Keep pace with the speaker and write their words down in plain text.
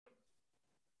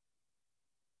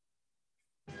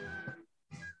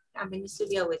I'm in the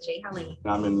studio with Jay Helene.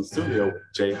 I'm in the studio with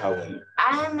Jay Helene.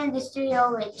 I'm in the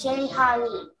studio with Jay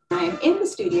Helene. I am in the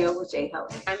studio with Jay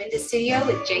Helene. I'm in the studio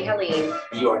with Jay Helene.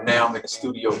 You are now in the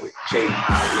studio with Jay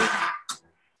Helene.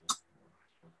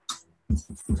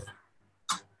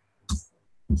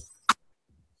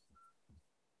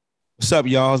 What's up,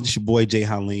 y'all? It's your boy Jay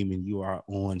Halim, and you are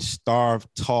on S.T.A.R.V.E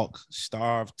Talk.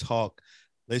 S.T.A.R.V.E Talk.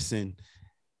 Listen,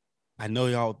 I know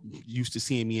y'all used to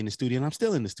seeing me in the studio, and I'm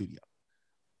still in the studio.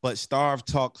 But S.T.A.R.V.E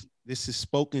Talk, this is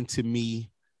spoken to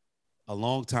me a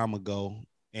long time ago,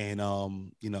 and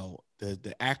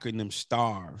the acronym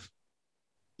S.T.A.R.V.E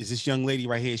is this young lady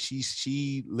right here.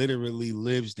 She literally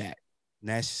lives that, and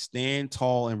that's stand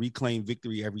tall and reclaim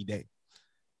victory every day.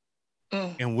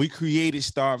 And we created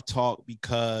S.T.A.R.V.E Talk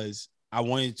because I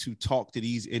wanted to talk to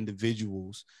these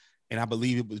individuals, and I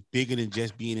believe it was bigger than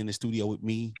just being in the studio with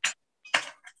me.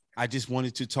 I just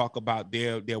wanted to talk about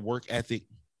their work ethic,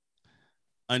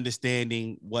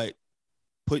 understanding what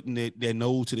putting their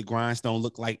nose to the grindstone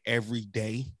look like every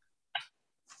day.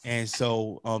 And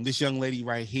so this young lady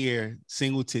right here,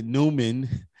 Singleton Newman,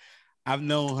 I've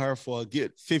known her for a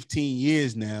good 15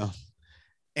 years now.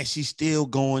 And she's still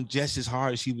going just as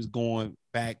hard as she was going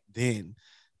back then.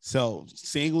 So,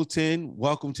 Singleton,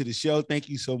 welcome to the show. Thank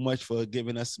you so much for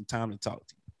giving us some time to talk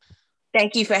to you.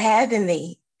 Thank you for having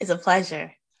me. It's a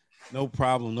pleasure. No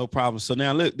problem, no problem. So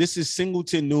now, look, this is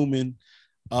Singleton Newman,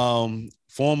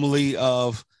 formerly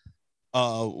of,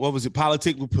 what was it,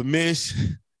 Politic with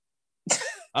Permission.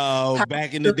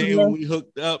 Back in the day when we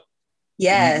hooked up.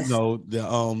 Yes. You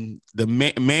know, the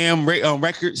MAM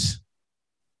Records.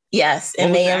 Yes,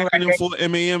 MAM Records. For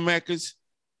MAM Records?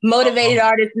 Motivated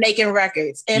Artists Making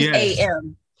Records,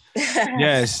 MAM.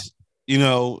 Yes, you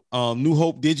know, New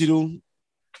Hope Digital,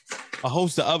 a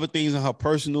host of other things in her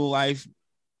personal life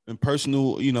and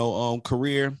personal,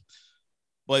 career.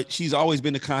 But she's always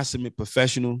been a consummate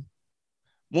professional.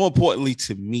 More importantly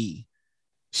to me,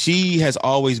 she has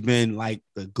always been like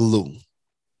the glue.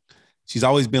 She's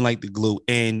always been like the glue.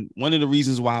 And one of the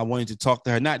reasons why I wanted to talk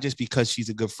to her, not just because she's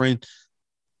a good friend,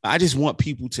 I just want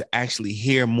people to actually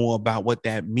hear more about what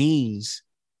that means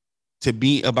to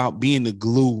be about being the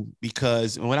glue.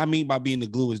 Because what I mean by being the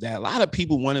glue is that a lot of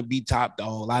people want to be top dog.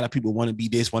 A lot of people want to be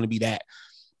this, want to be that.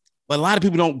 But a lot of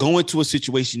people don't go into a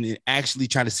situation and actually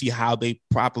try to see how they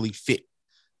properly fit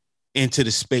into the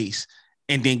space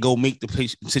and then go make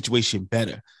the situation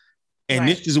better. And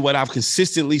This is what I've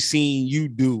consistently seen you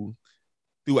do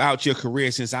throughout your career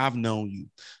since I've known you.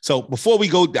 So before we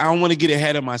go, I don't want to get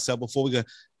ahead of myself. Before we go,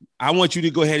 I want you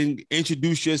to go ahead and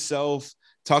introduce yourself,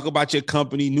 talk about your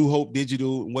company, New Hope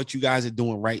Digital, and what you guys are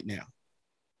doing right now.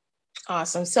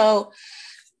 Awesome. So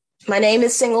my name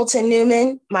is Singleton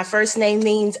Newman. My first name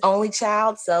means only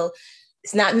child. So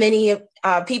it's not many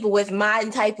people with my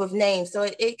type of name. So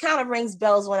it kind of rings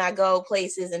bells when I go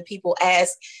places and people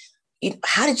ask,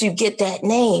 how did you get that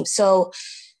name? So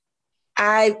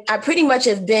I pretty much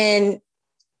have been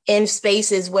in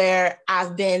spaces where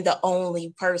I've been the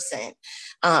only person,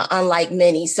 unlike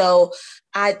many. So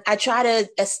I try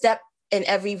to step in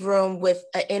every room with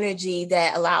an energy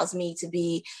that allows me to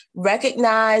be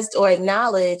recognized or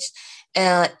acknowledged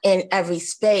in every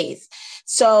space.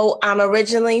 So I'm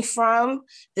originally from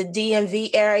the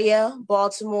DMV area,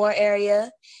 Baltimore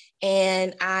area,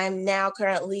 and I'm now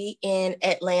currently in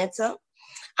Atlanta.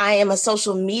 I am a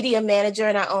social media manager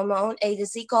and I own my own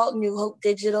agency called New Hope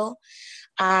Digital.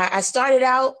 I started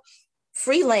out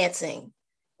freelancing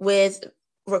with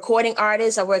recording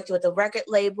artists. I worked with a record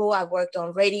label. I worked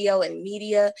on radio and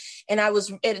media. And that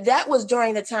was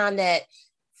during the time that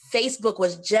Facebook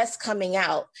was just coming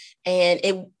out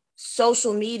and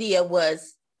social media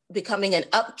was becoming an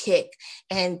upkick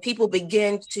and people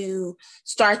began to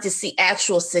start to see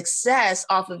actual success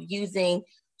off of using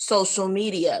social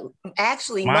media,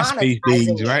 actually MySpace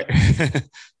days, right?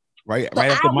 right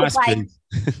after MySpace.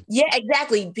 Yeah,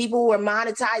 exactly. People were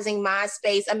monetizing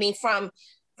MySpace. I mean, from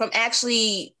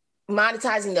actually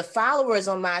monetizing the followers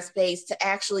on MySpace to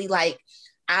actually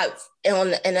on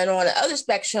the other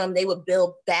spectrum, they would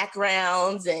build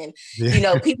backgrounds and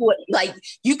people would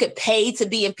you could pay to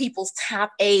be in people's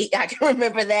top 8. I can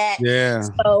remember that. Yeah.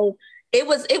 So it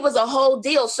was a whole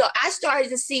deal. So I started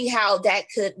to see how that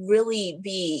could really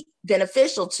be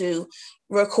beneficial to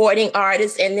recording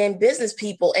artists and then business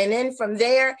people. And then from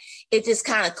there, it just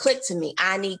kind of clicked to me.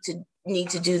 I need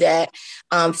to do that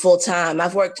full time.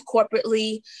 I've worked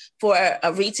corporately for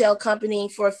a retail company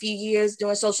for a few years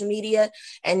doing social media.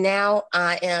 And now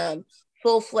I am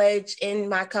full-fledged in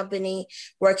my company,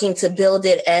 working to build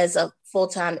it as a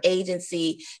full-time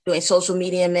agency, doing social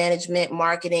media management,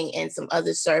 marketing, and some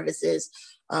other services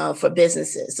for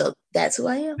businesses. So that's who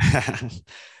I am.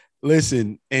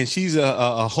 Listen, and she's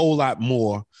a whole lot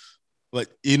more. But,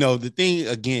 you know, the thing,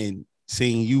 again,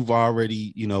 seeing you've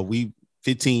already, you know, we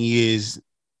 15 years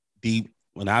deep.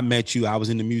 When I met you, I was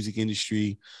in the music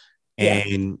industry.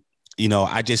 And, you know,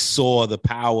 I just saw the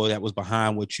power that was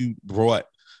behind what you brought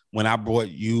when I brought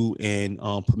you and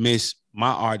Permiss,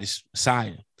 my artist,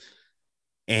 Messiah.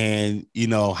 And, you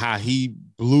know, how he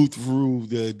blew through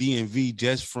the DMV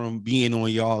just from being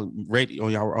on your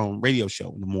radio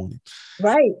show in the morning.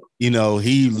 Right. You know,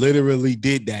 he literally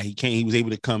did that. He was able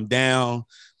to come down,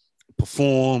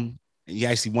 perform, and he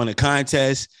actually won a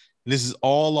contest. And this is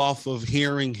all off of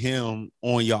hearing him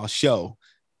on y'all show.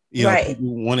 You know,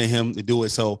 people wanted him to do it.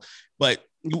 So, but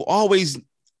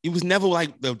it was never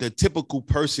like the typical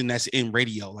person that's in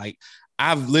radio. Like,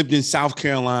 I've lived in South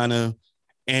Carolina,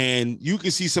 and you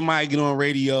can see somebody get on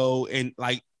radio and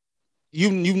like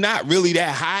you're not really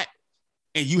that hot,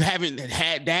 and you haven't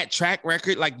had that track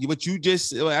record like what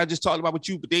I just talked about with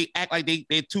you, but they act like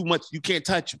they're too much. You can't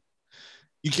touch them.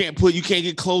 You can't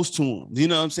get close to them. You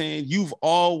know what I'm saying? You've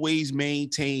always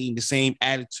maintained the same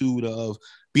attitude of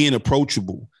being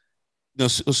approachable. You know,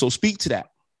 so speak to that.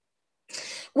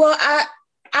 Well,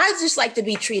 I just like to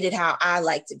be treated how I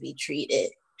like to be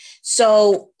treated.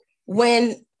 So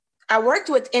when I worked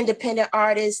with independent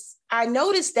artists, I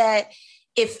noticed that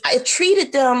if I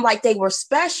treated them like they were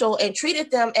special and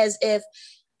treated them as if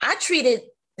I treated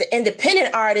the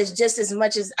independent artist just as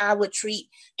much as I would treat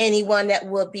anyone that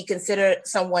would be considered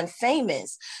someone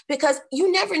famous, because you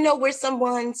never know where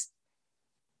someone's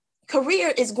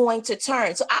career is going to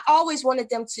turn. So I always wanted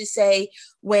them to say,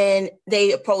 when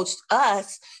they approached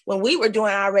us, when we were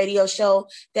doing our radio show,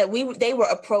 that they were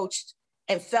approached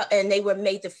and they were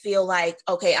made to feel like,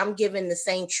 okay, I'm given the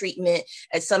same treatment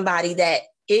as somebody that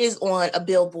is on a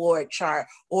Billboard chart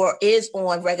or is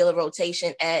on regular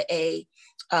rotation at a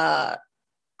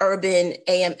urban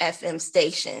AM FM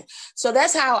station. So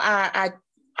that's how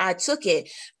I took it.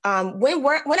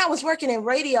 When I was working in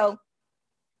radio,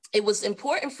 it was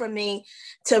important for me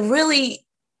to really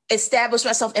establish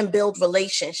myself and build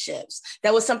relationships.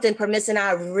 That was something Permiss and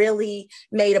I really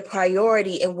made a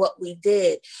priority in what we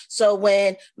did. So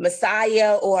when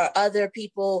Messiah or other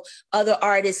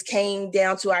artists came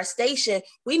down to our station,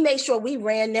 we made sure we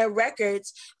ran their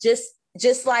records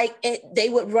just like they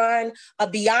would run a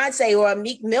Beyonce or a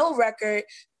Meek Mill record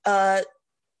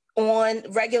on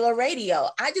regular radio.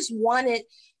 I just wanted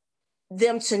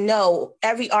them to know,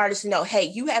 every artist to know, hey,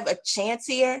 you have a chance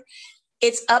here.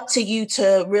 It's up to you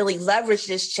to really leverage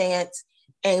this chance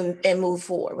and move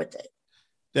forward with it.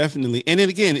 Definitely. And then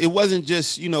again, it wasn't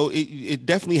just, you know, it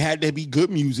definitely had to be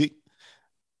good music.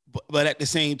 But at the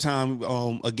same time,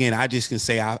 again, I just can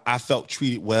say I felt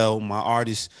treated well. My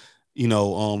artists, you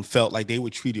know, felt like they were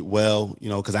treated well, you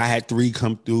know, because I had 3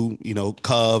 come through, you know,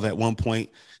 Cove at one point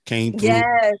came through.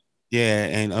 Yes. Yeah,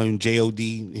 and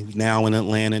J.O.D., who's now in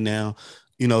Atlanta now.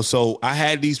 You know, so I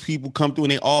had these people come through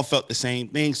and they all felt the same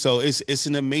thing. So it's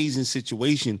an amazing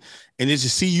situation. And it's to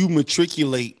see you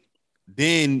matriculate,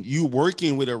 then you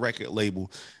working with a record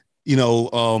label, you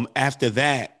know, after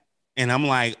that. And I'm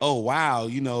like, oh, wow,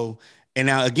 you know. And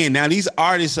now these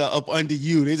artists are up under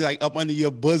you. They're like up under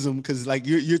your bosom because like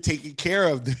you're taking care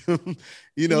of them.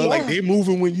 You know, like they're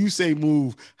moving when you say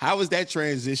move. How was that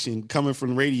transition coming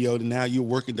from radio to now you're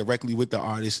working directly with the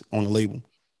artist on the label?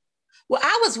 Well,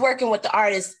 I was working with the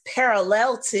artist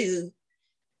parallel to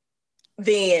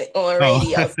being on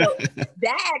radio. So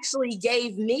that actually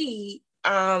gave me,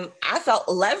 I felt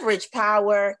leverage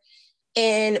power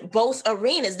in both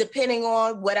arenas, depending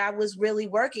on what I was really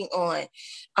working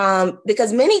on.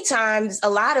 Because many times, a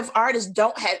lot of artists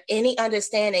don't have any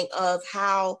understanding of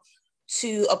how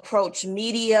to approach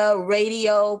media,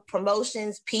 radio,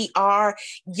 promotions, PR,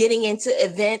 getting into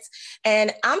events.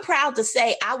 And I'm proud to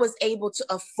say I was able to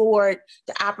afford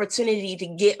the opportunity to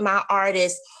get my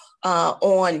artists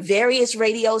on various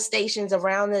radio stations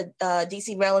around the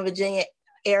DC, Maryland, Virginia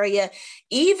area,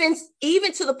 even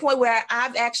to the point where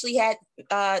I've actually had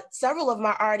several of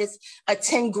my artists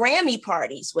attend Grammy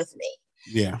parties with me.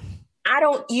 Yeah. I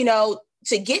don't, you know,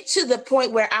 to get to the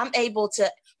point where I'm able to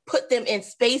put them in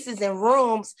spaces and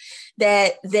rooms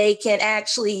that they can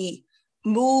actually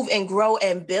move and grow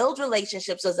and build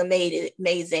relationships was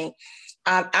amazing.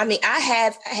 I mean, I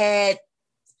have had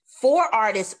 4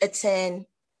 artists attend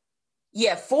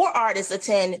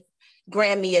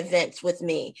Grammy events with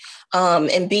me,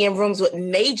 and be in rooms with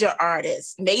major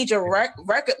artists, major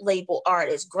record label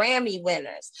artists, Grammy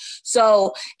winners.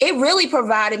 So it really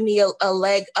provided me a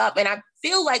leg up, and I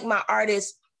feel like my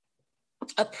artists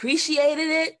appreciated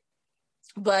it.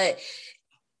 But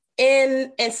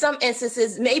in some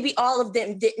instances, maybe all of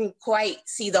them didn't quite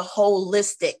see the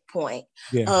holistic point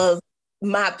of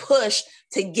my push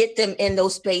to get them in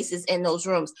those spaces, in those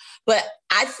rooms. But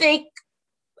I think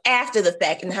after the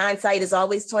fact, and hindsight is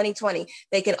always 2020,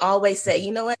 they can always say,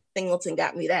 you know what, Singleton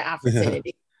got me that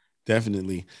opportunity.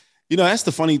 Definitely. You know, that's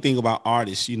the funny thing about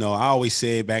artists. You know, I always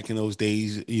said back in those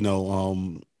days, you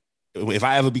know, if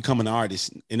I ever become an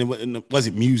artist, and it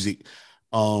wasn't music,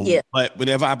 but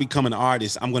whenever I become an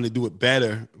artist, I'm going to do it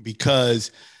better,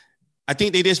 because I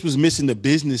think they just was missing the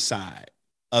business side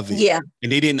of it. Yeah.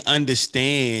 And they didn't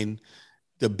understand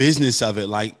the business of it.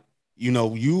 Like, you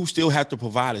know, you still have to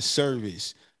provide a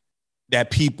service that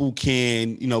people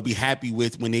can, you know, be happy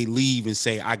with when they leave and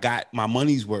say, I got my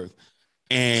money's worth.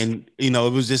 And, you know,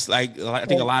 it was just like, I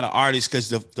think a lot of artists, because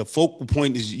the focal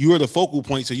point is, you're the focal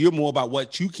point. So you're more about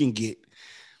what you can get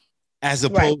as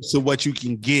opposed to what you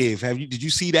can give. Did you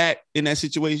see that in that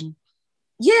situation?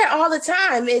 Yeah, all the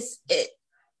time.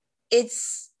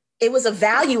 It was a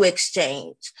value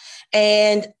exchange.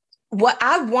 And what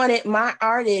I wanted my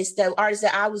artists that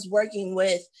I was working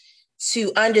with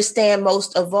to understand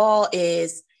most of all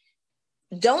is,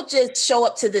 don't just show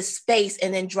up to this space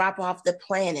and then drop off the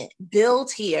planet.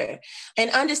 Build here and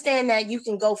understand that you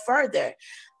can go further.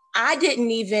 I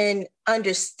didn't even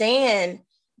understand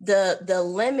the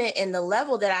limit and the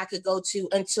level that I could go to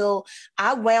until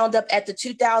I wound up at the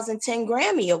 2010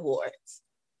 Grammy Awards.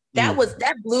 That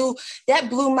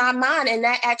blew my mind. And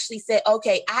that actually said,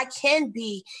 okay, I can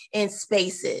be in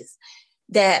spaces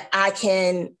that I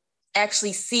can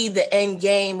actually see the end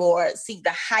game or see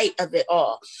the height of it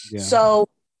all. Yeah. So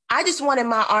I just wanted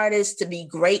my artists to be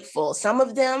grateful. Some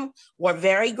of them were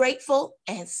very grateful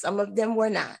and some of them were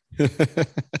not.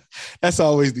 That's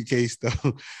always the case,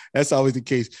 though. That's always the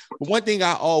case. But one thing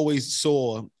I always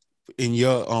saw in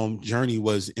your journey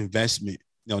was investment.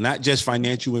 You know, not just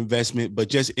financial investment, but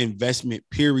just investment,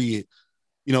 period.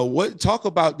 You know, talk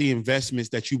about the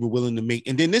investments that you were willing to make.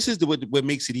 And then this is what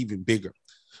makes it even bigger.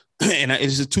 And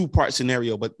it's a two-part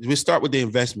scenario, but we'll start with the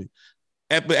investment.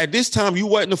 At this time, you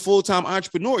weren't a full-time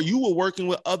entrepreneur. You were working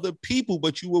with other people,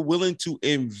 but you were willing to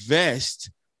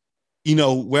invest, you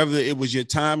know, whether it was your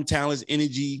time, talents,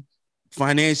 energy,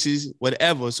 finances,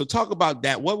 whatever. So talk about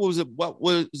that. What was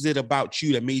it about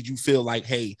you that made you feel like,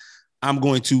 hey, I'm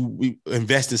going to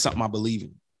invest in something I believe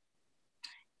in?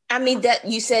 I mean, that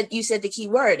you said the key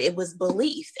word. It was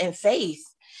belief and faith.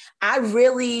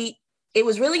 It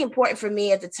was really important for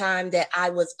me at the time that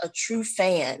I was a true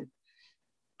fan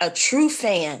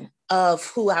of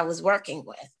who I was working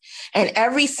with. And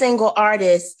every single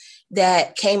artist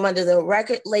that came under the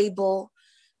record label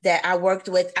that I worked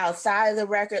with outside of the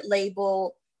record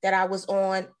label that I was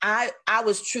on, I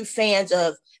was true fans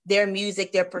of their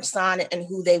music, their persona, and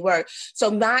who they were.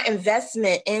 So my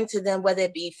investment into them, whether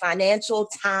it be financial,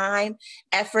 time,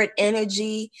 effort,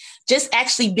 energy, just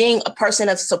actually being a person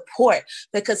of support,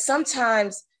 because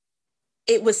sometimes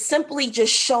it was simply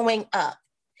just showing up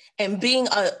and being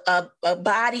a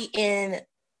body in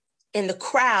the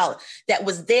crowd that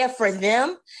was there for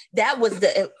them. That was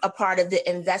a part of the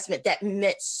investment that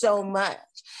meant so much.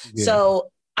 Yeah. So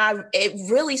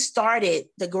it really started,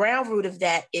 the ground root of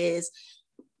that is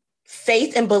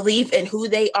faith and belief in who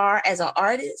they are as an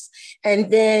artist. And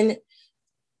then,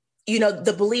 you know,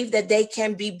 the belief that they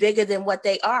can be bigger than what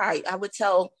they are. I would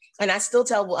tell, and I still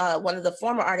tell one of the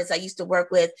former artists I used to work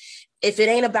with, if it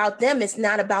ain't about them, it's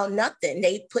not about nothing.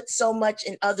 They put so much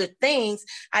in other things.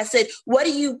 I said, what are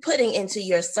you putting into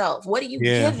yourself? What are you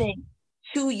giving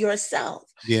to yourself?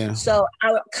 Yeah. So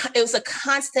it was a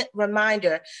constant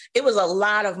reminder. It was a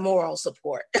lot of moral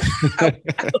support. I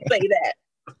would say that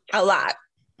a lot.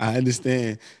 I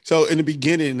understand. So in the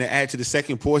beginning, to add to the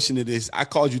second portion of this, I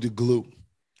called you the glue,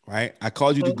 right? I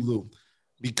called you the glue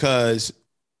because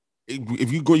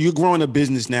if you're growing a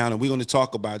business now, and we're going to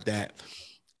talk about that,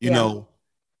 you know,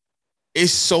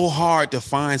 it's so hard to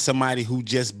find somebody who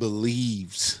just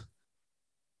believes.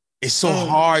 It's so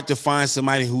hard to find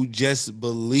somebody who just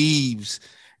believes.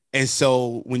 And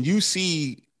so when you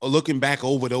see, looking back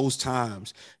over those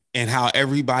times and how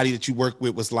everybody that you work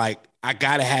with was like, I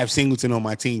got to have Singleton on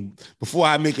my team. Before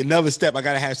I make another step, I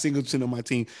got to have Singleton on my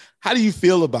team. How do you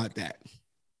feel about that?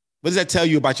 What does that tell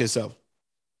you about yourself?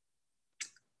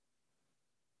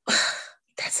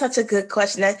 That's such a good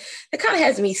question. That kind of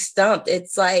has me stumped.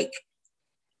 It's like,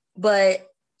 but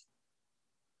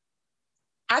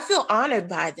I feel honored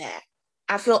by that.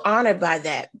 I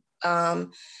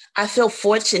feel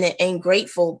fortunate and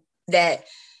grateful that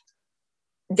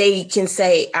they can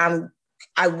say,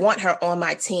 I want her on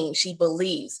my team. She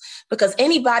believes, because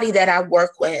anybody that I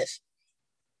work with,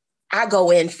 I go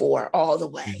in for all the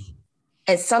way.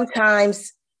 And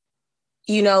sometimes,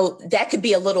 that could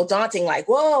be a little daunting, like,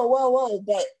 whoa.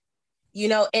 But,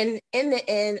 in the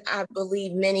end, I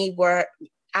believe many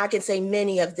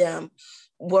of them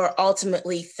were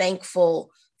ultimately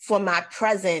thankful for my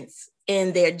presence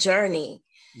in their journey.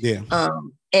 Yeah.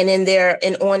 And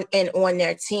on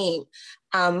their team.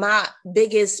 My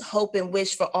biggest hope and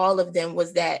wish for all of them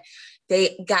was that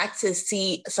they got to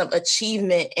see some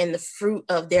achievement in the fruit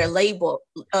of their labors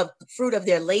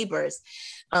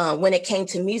when it came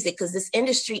to music, because this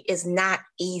industry is not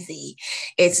easy.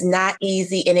 It's not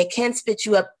easy, and it can spit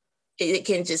you up. It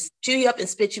can just chew you up and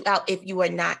spit you out if you are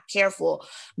not careful.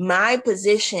 My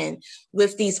position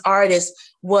with these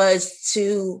artists was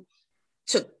to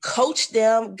coach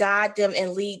them, guide them,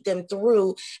 and lead them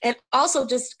through, and also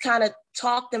just kind of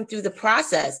talk them through the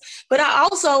process. But I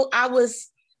was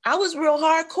real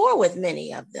hardcore with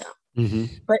many of them. Mm-hmm.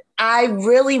 But I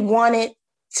really wanted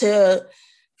to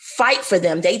fight for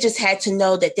them. They just had to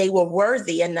know that they were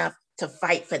worthy enough to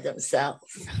fight for themselves.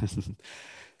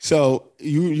 So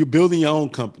you're building your own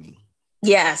company.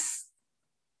 Yes.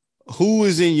 Who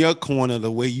is in your corner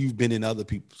the way you've been in other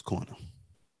people's corner?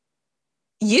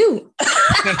 You.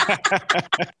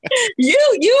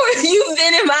 You've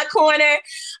been in my corner.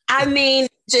 I mean,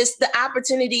 just the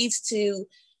opportunities to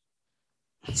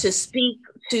speak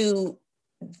to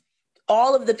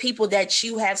all of the people that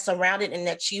you have surrounded and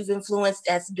that you've influenced.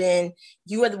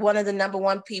 You are one of the number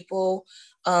one people.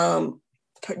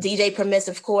 DJ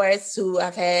Permissive Chorus, who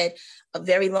I've had a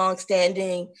very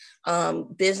long-standing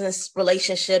business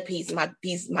relationship. He's my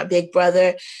big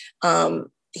brother.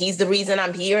 He's the reason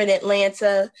I'm here in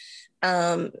Atlanta.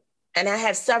 And I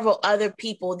have several other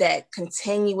people that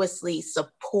continuously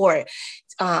support,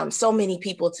 so many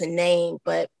people to name,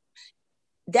 but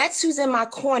that's who's in my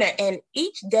corner. And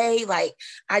each day, like,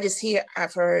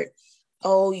 I've heard,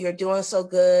 oh, you're doing so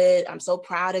good. I'm so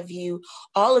proud of you.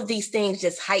 All of these things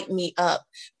just hype me up,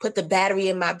 put the battery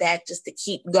in my back just to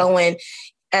keep going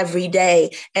every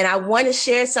day. And I want to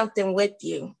share something with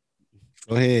you.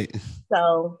 Go ahead.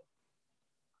 So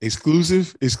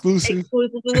exclusive.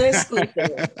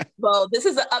 Well, this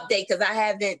is an update because I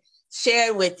haven't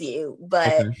shared with you,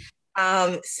 but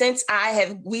since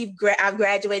I've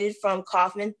graduated from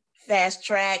Kaufman Fast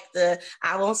Track,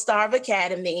 I won't S.T.A.R.V.E.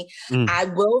 Academy. I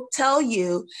will tell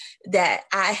you that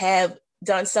I have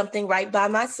done something right by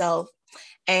myself,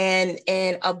 and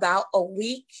in about a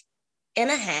week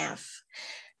and a half,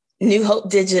 New Hope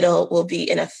Digital will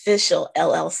be an official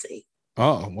LLC.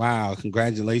 Oh, wow.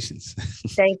 Congratulations.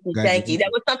 Thank you.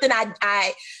 That was something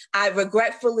I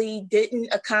regretfully didn't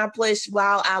accomplish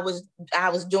while I was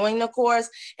doing the course.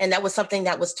 And that was something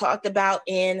that was talked about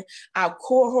in our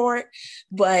cohort.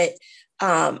 But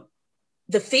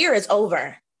the fear is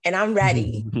over and I'm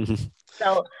ready.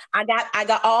 So I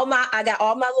got all my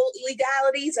little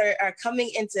legalities are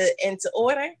coming into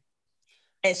order,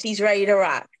 and she's ready to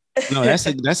rock. No,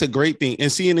 that's a great thing.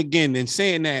 And seeing again and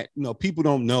saying that, people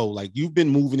don't know, like, you've been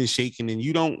moving and shaking, and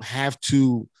you don't have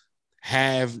to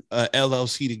have a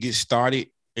LLC to get started.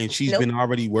 And she's been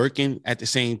already working at the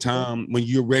same time. When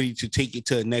you're ready to take it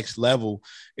to the next level,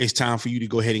 it's time for you to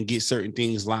go ahead and get certain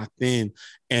things locked in.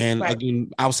 And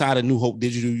again, outside of New Hope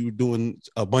Digital, you were doing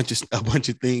a bunch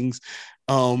of things.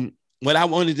 What I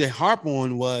wanted to harp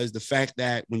on was the fact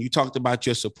that when you talked about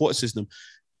your support system,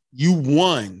 you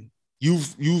won.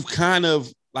 You've kind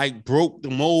of like broke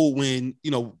the mold when,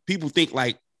 people think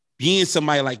like being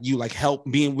somebody like you, like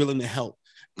being willing to help,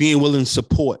 being willing to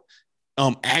support,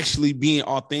 actually being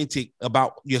authentic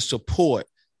about your support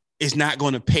is not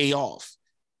going to pay off.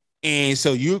 And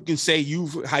so you can say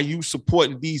how you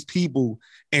supported these people,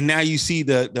 and now you see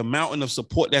the mountain of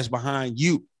support that's behind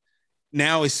you.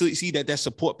 Now it's see that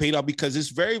support paid off, because it's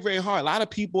very, very hard. A lot of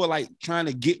people are like trying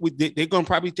to get with it. They're going to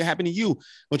probably happen to you.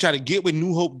 They'll try to get with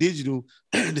New Hope Digital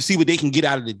to see what they can get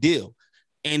out of the deal.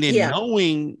 And then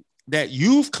knowing that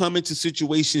you've come into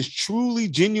situations truly,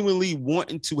 genuinely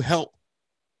wanting to help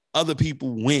other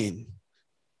people win.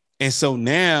 And so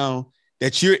now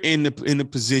that you're in the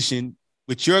position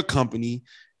with your company,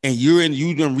 and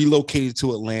you done relocated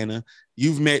to Atlanta,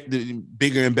 you've met the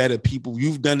bigger and better people.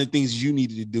 You've done the things you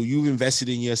needed to do. You've invested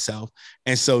in yourself.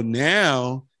 And so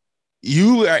now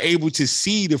you are able to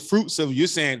see the fruits of, you're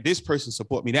saying, this person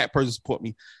support me, that person support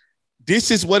me.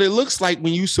 This is what it looks like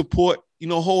when you support,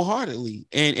 wholeheartedly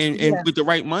and with the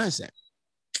right mindset.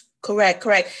 Correct.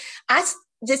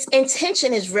 This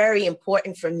intention is very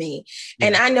important for me. Yeah.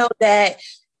 And I know that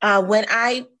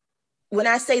when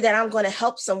I say that I'm going to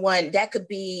help someone, that could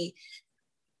be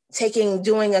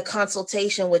doing a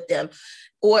consultation with them,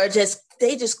 or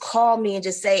they just call me and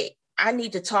just say, I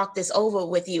need to talk this over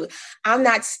with you. I'm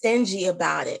not stingy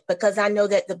about it because I know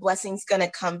that the blessing's going to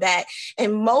come back.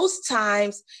 And most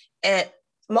times,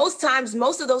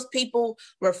 most of those people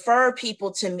refer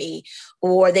people to me,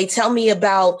 or they tell me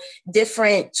about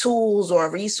different tools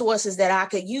or resources that I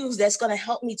could use that's going to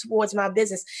help me towards my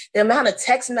business. The amount of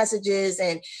text messages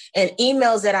and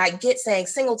emails that I get saying,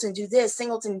 Singleton, do this,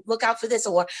 Singleton, look out for this,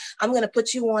 or I'm going to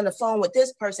put you on the phone with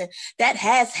this person, that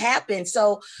has happened.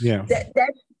 So Yeah.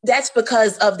 That's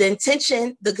because of the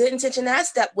intention, the good intention that I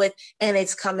stepped with, and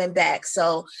it's coming back.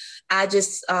 So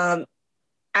I'm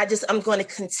going to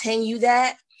continue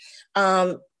that.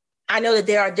 I know that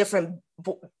there are different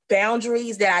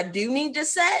boundaries that I do need to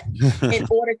set in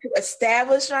order to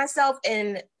establish myself.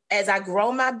 And as I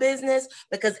grow my business,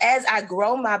 because as I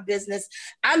grow my business,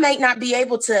 I might not be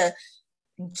able to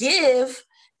give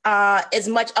as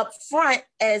much upfront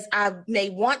as I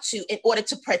may want to in order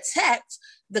to protect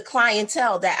the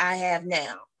clientele that I have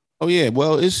now. Oh yeah,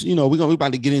 well, it's we're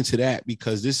about to get into that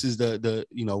because this is the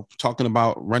talking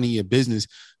about running your business.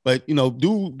 But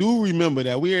do remember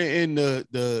that we're in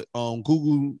the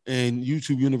Google and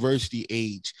YouTube University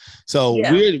age, so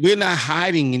we're not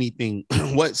hiding anything.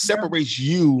 What separates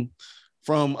you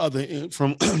from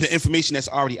the information that's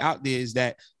already out there is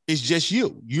that it's just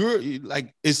you. You're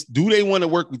like, do they want to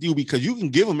work with you? Because you can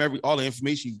give them all the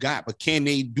information you got, but can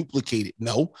they duplicate it?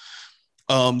 No.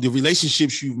 The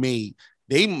relationships you've made.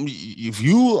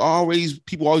 People always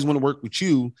want to work with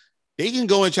you, they can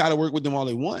go and try to work with them all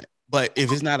they want. But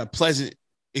if it's not a pleasant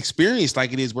experience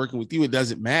like it is working with you, it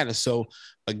doesn't matter. So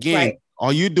again,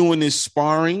 all you're doing is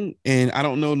sparring. And I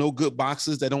don't know no good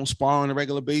boxers that don't spar on a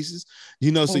regular basis,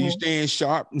 so you're staying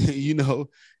sharp,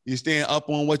 you're staying up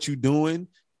on what you're doing.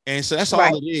 And so that's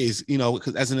all it is,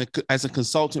 because as a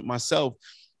consultant myself,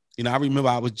 I remember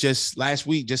I was just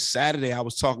Saturday, I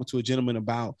was talking to a gentleman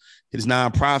about his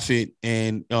nonprofit.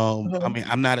 And I mean,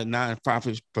 I'm not a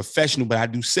nonprofit professional, but I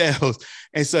do sales.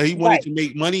 And so he wanted to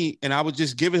make money, and I was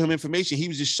just giving him information. He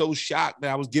was just so shocked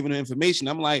that I was giving him information.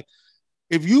 I'm like,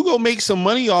 if you go make some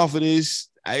money off of this,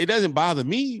 it doesn't bother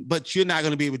me, but you're not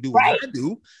going to be able to do what I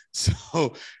do.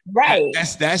 So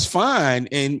that's fine.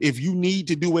 And if you need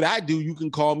to do what I do, you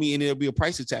can call me and there'll be a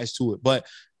price attached to it. But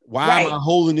why am I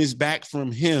holding this back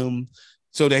from him?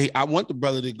 So that I want the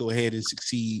brother to go ahead and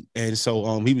succeed. And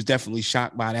so he was definitely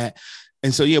shocked by that.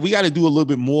 And so, yeah, we got to do a little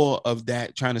bit more of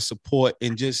that, trying to support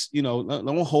and just,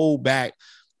 don't hold back.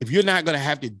 If you're not going to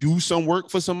have to do some work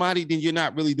for somebody, then you're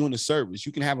not really doing a service.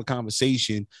 You can have a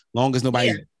conversation long as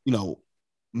nobody's,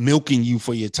 milking you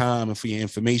for your time and for your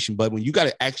information. But when you got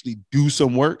to actually do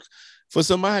some work for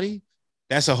somebody,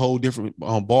 that's a whole different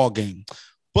ball game.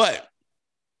 But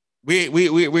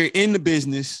we're in the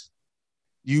business.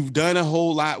 You've done a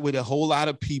whole lot with a whole lot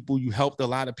of people. You helped a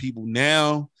lot of people.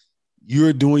 Now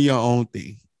you're doing your own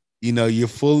thing. You're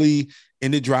fully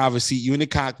in the driver's seat. You're in the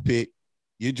cockpit.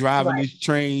 You're driving this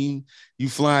train. You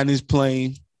flying this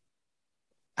plane.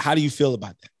 How do you feel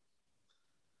about that?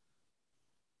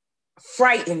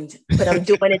 Frightened, but I'm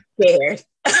doing it scared.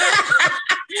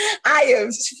 I am,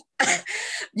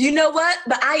 you know what?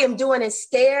 But I am doing it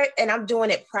scared, and I'm doing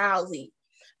it proudly.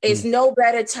 It's no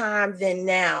better time than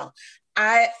now.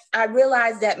 I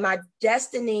realize that my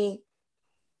destiny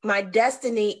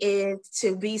is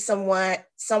to be someone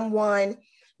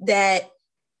that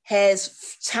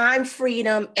has time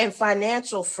freedom and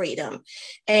financial freedom.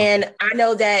 And I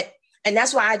know that, and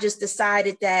that's why I just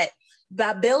decided that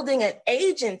by building an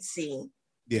agency,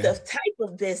 the type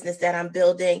of business that I'm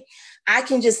building, I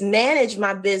can just manage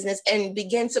my business and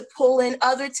begin to pull in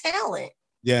other talent.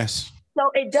 Yes. So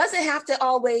it doesn't have to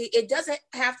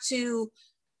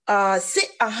sit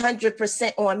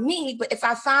 100% on me, but if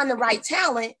I find the right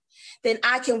talent, then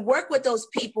I can work with those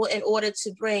people in order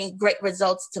to bring great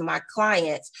results to my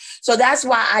clients. So that's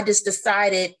why I just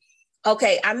decided,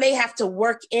 okay, I may have to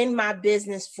work in my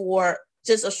business for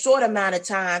just a short amount of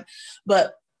time,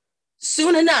 but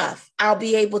soon enough, I'll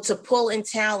be able to pull in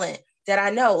talent that I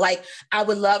know. Like, I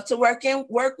would love to work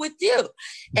with you.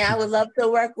 And I would love to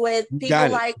work with people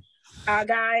like our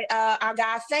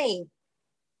guy Fame.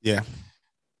 Yeah.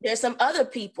 There's some other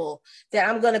people that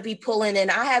I'm going to be pulling in.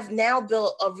 I have now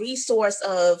built a resource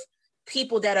of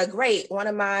people that are great. One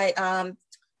of my,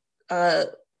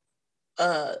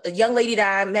 a young lady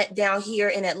that I met down here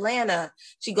in Atlanta,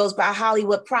 she goes by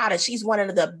Hollywood Prada. She's one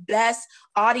of the best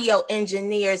audio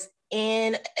engineers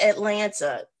in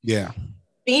Atlanta. Yeah.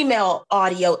 Female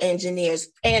audio engineers.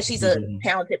 And she's a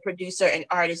talented producer and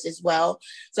artist as well.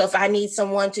 So if I need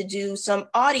someone to do some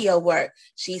audio work,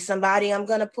 she's somebody I'm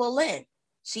going to pull in.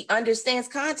 She understands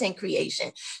content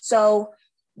creation. So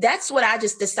that's what I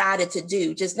just decided to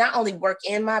do. Just not only work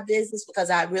in my business because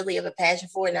I really have a passion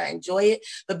for it and I enjoy it,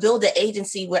 but build an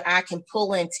agency where I can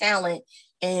pull in talent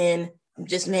and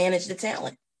just manage the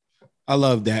talent. I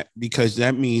love that, because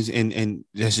that means, and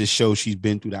that just shows she's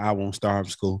been through the I Won't Starve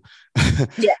school.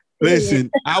 Yeah. Listen,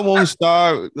 I Won't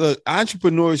Starve. Look,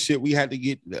 entrepreneurship, we had to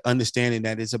get the understanding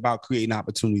that it's about creating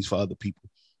opportunities for other people.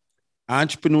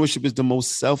 Entrepreneurship is the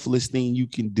most selfless thing you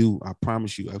can do. I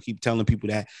promise you. I keep telling people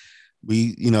that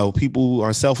people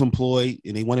are self-employed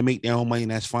and they want to make their own money,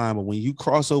 and that's fine. But when you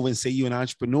cross over and say you're an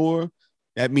entrepreneur,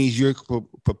 that means you're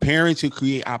preparing to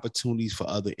create opportunities for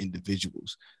other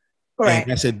individuals. Correct.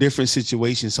 And that's a different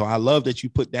situation. So I love that you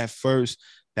put that first.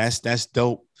 That's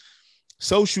dope.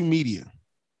 Social media.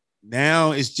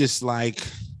 Now it's just like,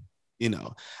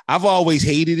 I've always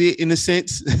hated it in a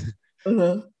sense,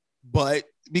 but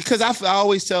because I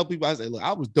always tell people, I say, look,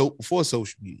 I was dope before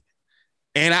social media,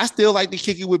 and I still like to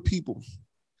kick it with people.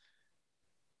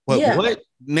 But what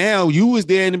now? You was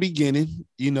there in the beginning,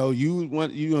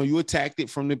 you attacked it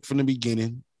from the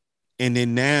beginning, and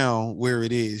then now where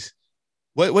it is.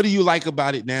 What do you like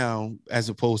about it now as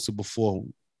opposed to before?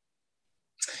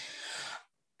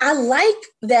 I like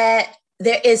that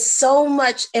there is so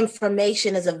much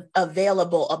information is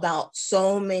available about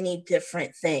so many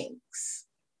different things.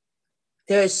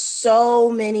 There's so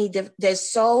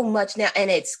much now, and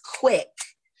it's quick.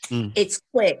 It's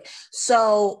quick.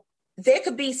 So there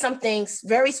could be some things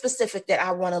very specific that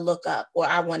I want to look up or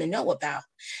I want to know about.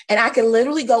 And I can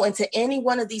literally go into any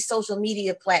one of these social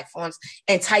media platforms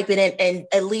and type it in, and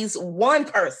at least one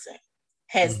person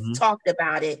has talked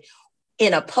about it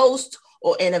in a post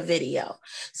or in a video.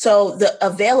 So the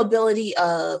availability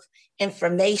of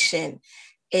information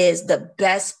is the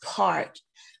best part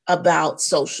about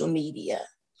social media.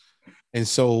 And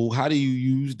so how do you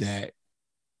use that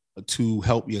to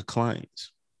help your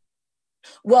clients?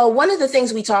 Well, one of the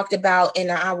things we talked about in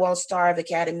the I Won't Starve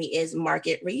Academy is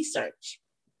market research.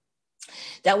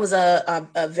 That was a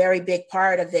very big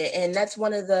part of it. And that's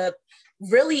one of the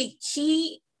really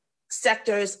key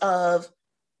sectors of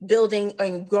building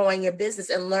and growing your business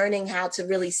and learning how to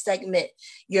really segment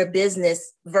your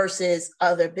business versus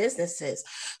other businesses.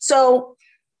 So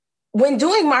when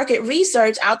doing market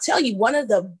research, I'll tell you one of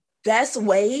the best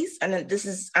ways, and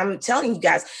I'm telling you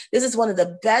guys, this is one of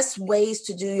the best ways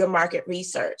to do your market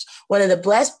research. One of the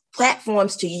best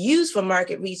platforms to use for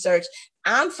market research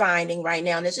I'm finding right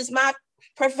now, and this is my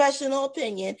professional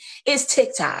opinion, is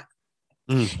TikTok.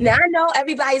 Now, I know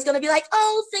everybody's going to be like,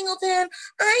 oh, Singleton,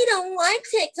 I don't like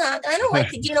TikTok. I don't like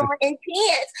to get on and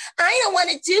dance. I don't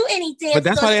want to do any dance. But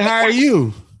that's why they hire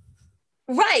you.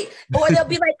 Right. Or they'll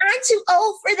be like, I'm too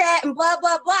old for that and blah,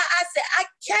 blah, blah. I said,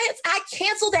 I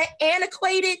cancel that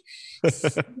antiquated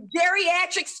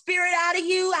geriatric spirit out of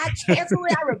you. I cancel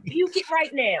it. I rebuke it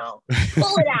right now.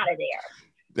 Pull it out of there.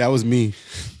 That was me.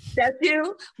 That's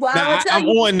you? Well, nah,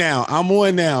 I'm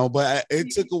on now, but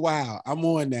it took a while. I'm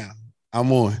on now.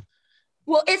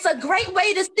 Well, it's a great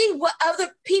way to see what other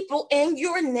people in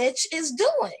your niche is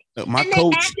doing. My and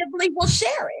coach, they actively will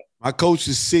share it. My coach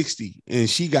is 60 and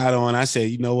she got on. I said,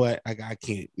 you know what? I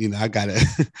can't, I gotta,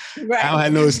 right. I don't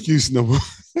have no excuse no more.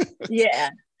 Yeah.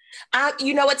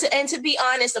 You know what, and to be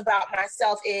honest about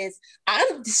myself is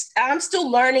I'm still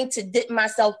learning to dip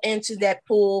myself into that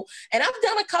pool. And I've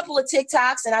done a couple of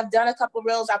TikToks and I've done a couple of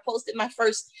reels. I posted my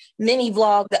first mini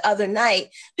vlog the other night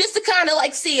just to kind of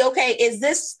like see, okay, is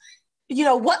this,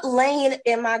 what lane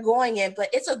am I going in? But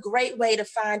it's a great way to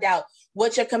find out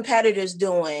what your competitors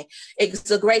doing.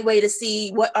 It's a great way to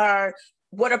see what are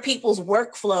people's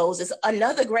workflows. It's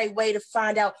another great way to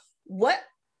find out what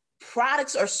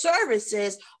products or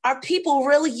services are people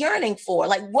really yearning for?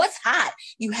 Like what's hot?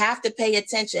 You have to pay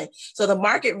attention. So the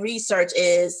market research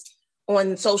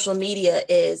on social media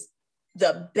is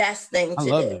the best thing to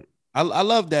do. It. I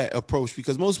love that approach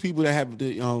because most people that have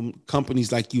the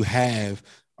companies like you have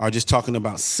are just talking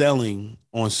about selling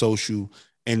on social.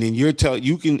 And then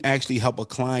you can actually help a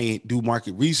client do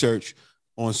market research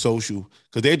on social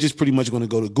because they're just pretty much going to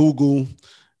go to Google,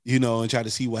 and try to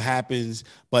see what happens.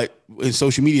 But in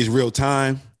social media is real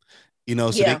time,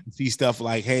 so they can see stuff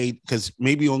like, hey, because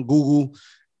maybe on Google,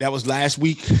 that was last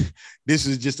week. This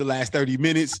is just the last 30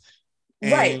 minutes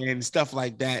and stuff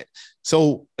like that.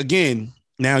 So again,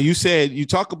 now you said you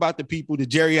talk about the people, the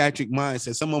geriatric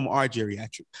mindset. Some of them are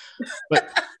geriatric, but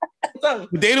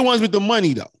they're the ones with the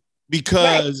money though,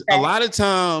 because a lot of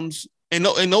times, and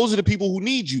those are the people who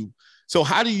need you. So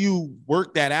how do you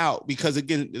work that out? Because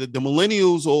again, the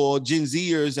millennials or Gen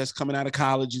Zers that's coming out of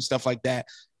college and stuff like that,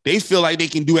 they feel like they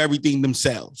can do everything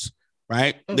themselves,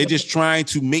 right? Mm-hmm. They're just trying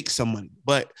to make some money.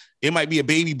 But it might be a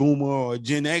baby boomer or a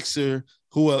Gen Xer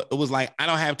who was like, I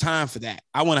don't have time for that.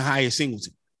 I want to hire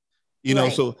Singleton. You know,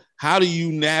 so how do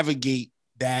you navigate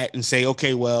that and say,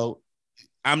 okay, well,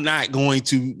 I'm not going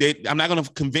to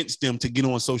convince them to get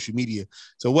on social media.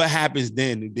 So what happens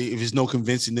then if there's no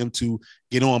convincing them to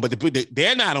get on, but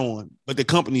they're not on, but the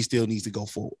company still needs to go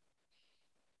forward?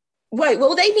 Right.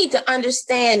 Well, they need to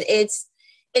understand it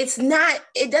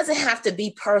doesn't have to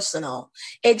be personal.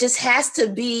 It just has to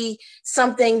be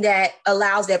something that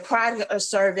allows their product or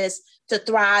service to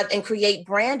thrive and create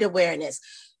brand awareness.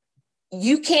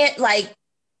 You can't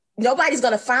nobody's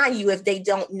going to find you if they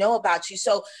don't know about you.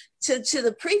 So to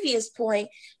the previous point,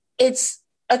 it's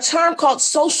a term called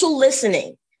social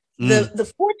listening.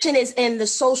 The fortune is in the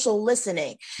social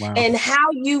listening. Wow. And how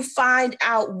you find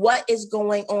out what is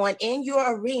going on in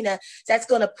your arena that's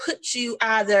going to put you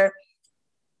either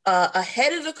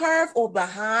ahead of the curve or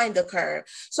behind the curve.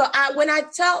 So when I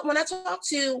talk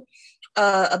to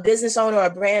a business owner or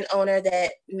a brand owner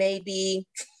that may be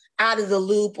out of the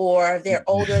loop, or they're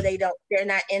older, they're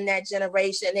not in that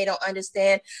generation, they don't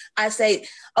understand, I say,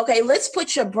 okay, let's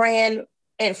put your brand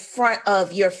in front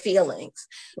of your feelings.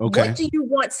 Okay. What do you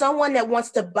want someone that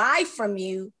wants to buy from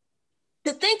you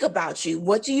to think about you?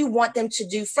 What do you want them to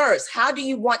do first? How do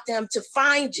you want them to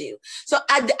find you? So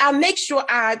I make sure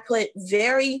I put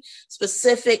very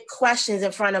specific questions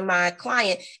in front of my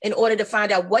client in order to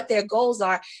find out what their goals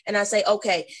are. And I say,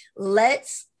 okay,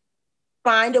 let's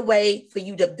find a way for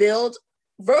you to build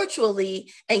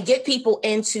virtually and get people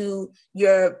into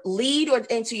your lead or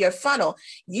into your funnel.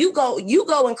 You go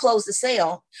and close the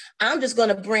sale. I'm just going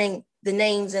to bring the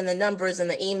names and the numbers and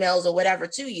the emails or whatever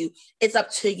to you. It's up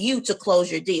to you to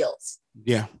close your deals.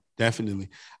 Yeah, definitely.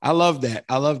 I love that.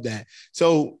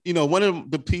 So, one of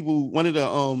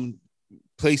the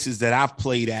places that I've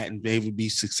played at and they would be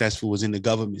successful was in the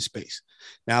government space.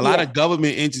 Now, a lot of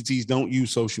government entities don't use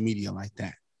social media like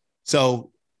that.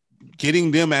 So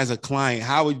getting them as a client,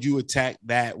 how would you attack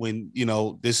that when,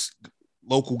 this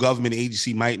local government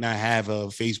agency might not have a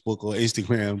Facebook or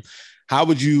Instagram? How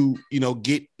would you,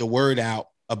 get the word out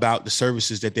about the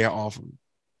services that they're offering?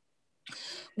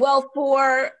 Well,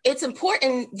 it's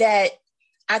important that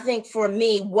I think for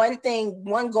me, one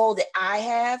goal that I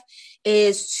have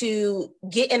is to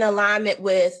get in alignment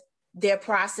with their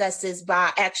processes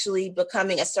by actually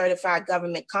becoming a certified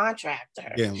government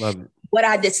contractor. Yeah, love it. What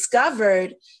I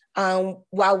discovered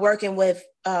while working with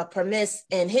Permis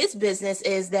in his business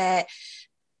is that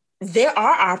there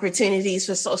are opportunities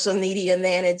for social media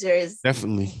managers.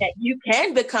 Definitely. That you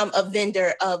can become a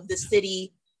vendor of the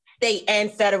city, state, and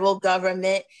federal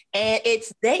government, and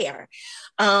it's there.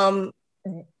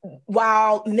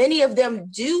 While many of them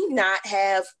do not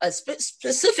have a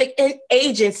specific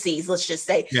agencies, let's just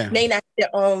say, may not have their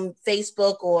own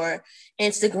Facebook or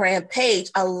Instagram page,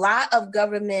 a lot of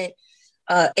government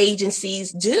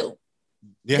agencies do.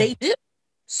 Yeah. They do.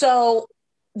 So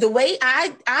the way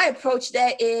I approach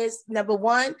that is, number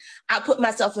one, I put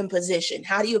myself in position.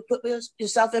 How do you put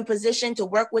yourself in position to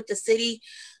work with the city,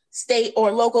 state,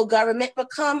 or local government?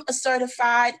 Become a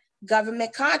certified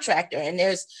government contractor. And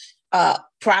there's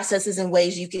processes and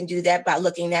ways you can do that by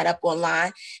looking that up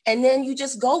online. And then you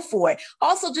just go for it.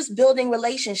 Also, just building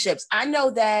relationships. I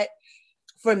know that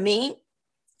for me,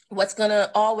 what's going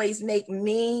to always make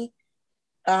me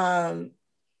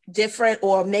different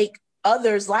or make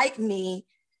others like me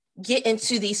get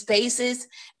into these spaces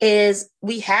is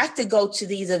we have to go to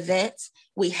these events.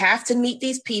 We have to meet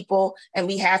these people and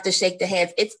we have to shake their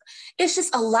hands. It's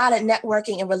just a lot of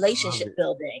networking and relationship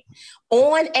building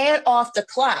on and off the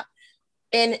clock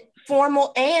in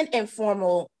formal and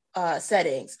informal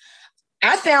settings.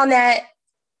 I found that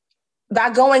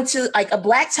by going to like a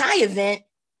black tie event,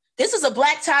 this is a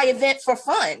black tie event for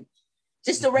fun,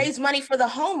 just to raise money for the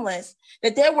homeless,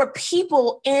 that there were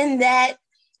people in that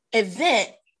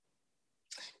event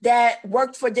that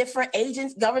worked for different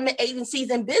government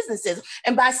agencies and businesses.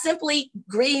 And by simply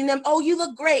greeting them, oh, you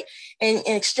look great, and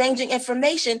exchanging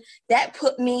information, that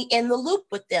put me in the loop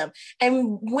with them.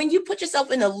 And when you put yourself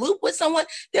in a loop with someone,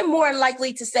 they're more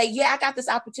likely to say, yeah, I got this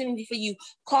opportunity for you.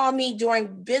 Call me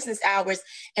during business hours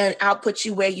and I'll put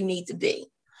you where you need to be.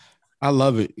 I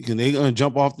love it. Because they're going to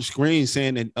jump off the screen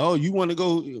saying that, oh, you want to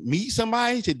go meet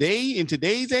somebody today in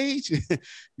today's age?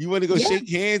 You want to go shake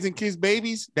hands and kiss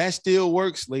babies? That still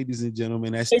works, ladies and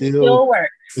gentlemen. It still works.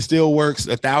 It still works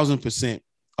 1,000%.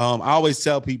 I always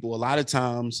tell people a lot of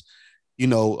times,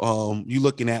 you're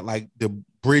looking at like the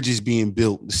bridges being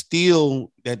built, the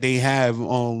steel that they have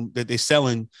that they're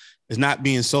selling is not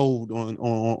being sold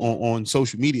on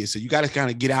social media. So you got to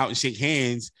kind of get out and shake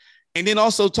hands. And then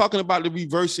also talking about the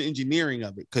reverse engineering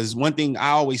of it. Because one thing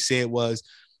I always said was,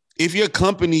 if your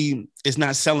company is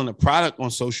not selling a product on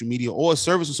social media or a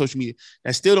service on social media,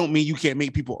 that still don't mean you can't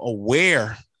make people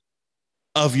aware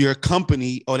of your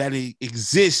company or that it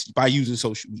exists by using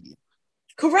social media.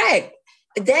 Correct.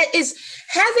 That is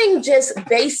having just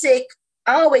basic,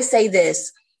 I always say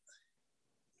this,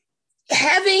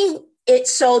 having it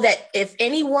so that if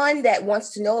anyone that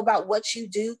wants to know about what you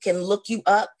do can look you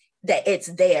up, that it's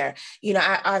there. You know,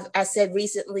 I said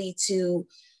recently to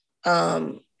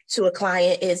a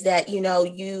client is that, you know,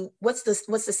 what's the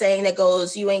saying that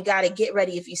goes, you ain't got to get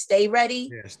ready if you stay ready.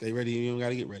 Yeah, stay ready. You don't got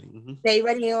to get ready. Mm-hmm. Stay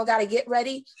ready. You don't got to get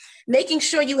ready. Making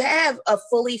sure you have a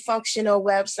fully functional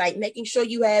website, making sure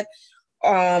you have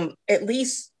at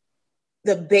least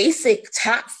the basic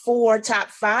top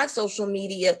 5 social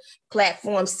media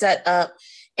platforms set up,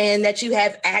 and that you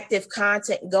have active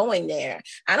content going there.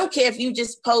 I don't care if you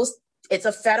just post, it's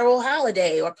a federal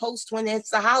holiday, or post when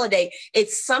it's a holiday.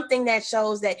 It's something that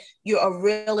shows that you're a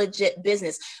real legit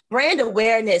business. Brand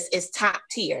awareness is top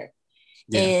tier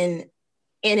in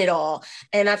it all.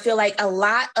 And I feel like a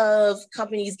lot of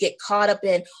companies get caught up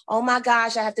in, oh my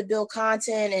gosh, I have to build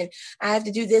content and I have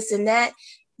to do this and that.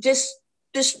 Just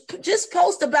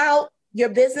post about your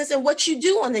business and what you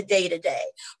do on the day-to-day.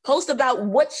 Post about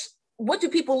what do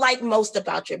people like most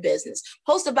about your business.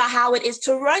 Post about how it is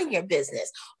to run your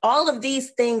business. All of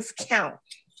these things count.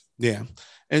 Yeah.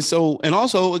 And so, and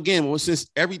also, again, well, since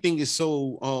everything is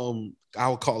so, I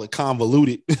would call it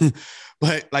convoluted,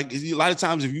 but like a lot of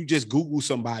times if you just Google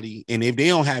somebody and if they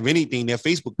don't have anything, their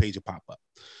Facebook page will pop up,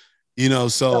 you know?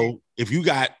 So if you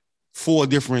got 4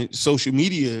 different social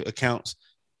media accounts,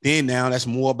 then now that's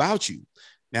more about you.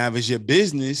 Now, if it's your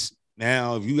business,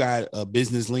 now if you got a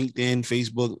business, LinkedIn,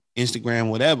 Facebook, Instagram,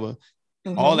 whatever,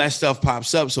 all that stuff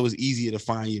pops up. So it's easier to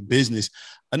find your business.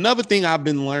 Another thing I've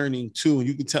been learning too, and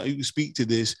you can speak to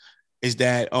this, is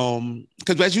that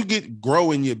because as you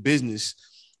grow in your business,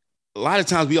 a lot of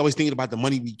times we always thinking about the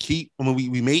money we keep, I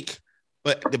mean, we make,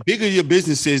 but the bigger your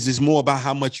business is more about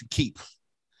how much you keep.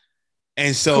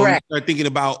 And so you start thinking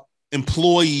about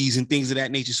employees and things of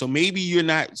that nature. So maybe you're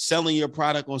not selling your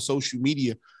product on social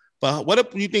media, but what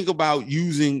if you think about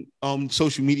using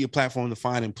social media platform to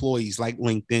find employees like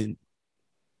LinkedIn?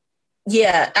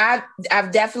 Yeah,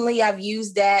 I've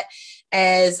used that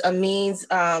as a means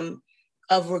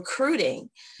of recruiting.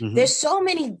 Mm-hmm. There's so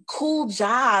many cool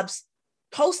jobs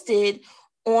posted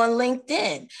on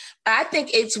LinkedIn. I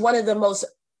think it's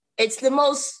the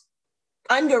most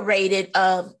underrated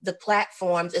of the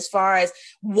platforms as far as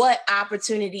what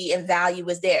opportunity and value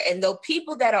is there. And the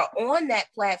people that are on that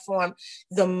platform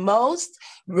the most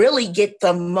really get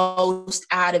the most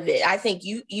out of it. I think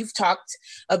you've talked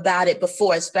about it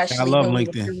before, especially I love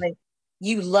LinkedIn.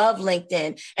 You love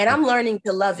LinkedIn, and I'm learning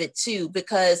to love it too,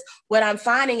 because what I'm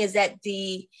finding is that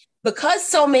because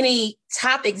so many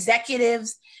top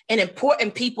executives and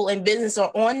important people in business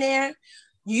are on there,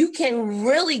 you can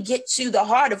really get to the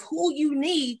heart of who you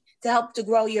need to help to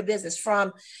grow your business,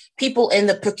 from people in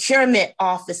the procurement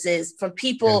offices, from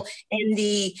people in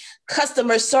the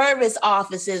customer service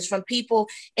offices, from people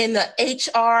in the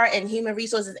HR and human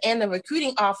resources and the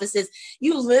recruiting offices.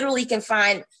 You literally can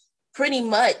find pretty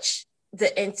much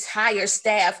the entire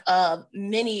staff of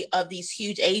many of these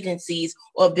huge agencies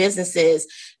or businesses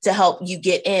to help you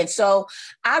get in. So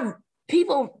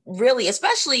people really,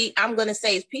 especially I'm going to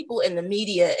say people in the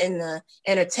media, in the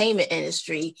entertainment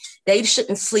industry, they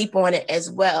shouldn't sleep on it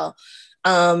as well.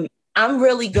 I'm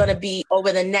really going to be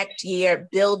over the next year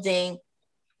building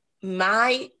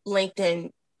my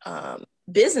LinkedIn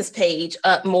business page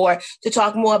up more to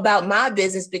talk more about my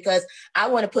business, because I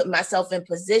want to put myself in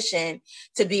position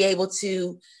to be able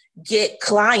to get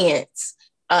clients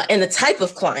and the type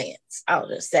of clients, I'll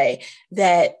just say,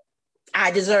 that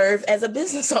I deserve as a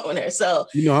business owner. So,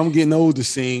 I'm getting old to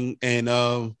sing, and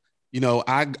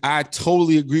I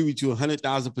totally agree with you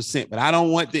 100,000%, but I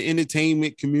don't want the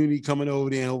entertainment community coming over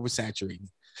there and oversaturating.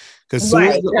 Because soon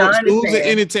as the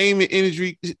entertainment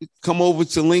industry come over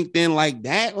to LinkedIn like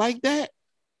that,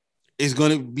 they're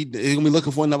gonna be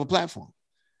looking for another platform.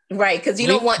 Right, because you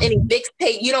don't want any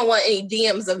mixtape. You don't want any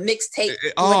DMs of mixtape.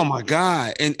 Oh my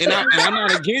God! And I'm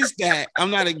not against that. I'm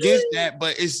not against that,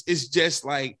 but it's just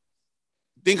like,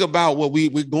 think about what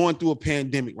we're going through a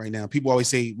pandemic right now. People always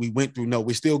say we went through. No,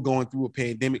 we're still going through a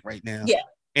pandemic right now. Yeah.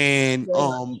 And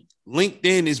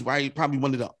LinkedIn is probably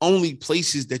one of the only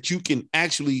places that you can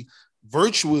actually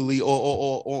virtually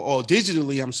or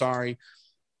digitally, I'm sorry,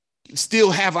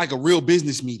 still have like a real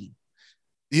business meeting.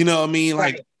 You know what I mean?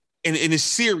 Like, and it's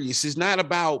serious. It's not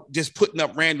about just putting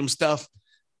up random stuff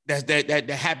that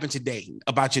happened today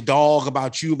about your dog,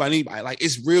 about you, about anybody. Like,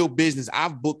 it's real business.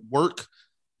 I've booked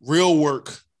real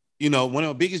work, one of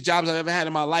the biggest jobs I've ever had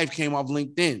in my life came off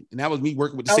LinkedIn. And that was me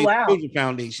working with the Oh, Save wow. Children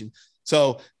Foundation.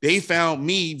 So they found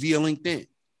me via LinkedIn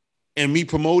and me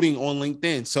promoting on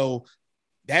LinkedIn. So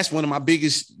that's one of my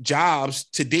biggest jobs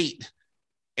to date.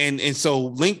 And so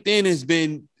LinkedIn has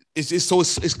been, it's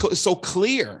so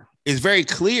clear. It's very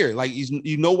clear. Like,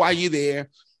 you know why you're there.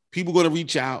 People going to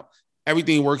reach out.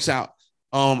 Everything works out.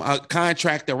 A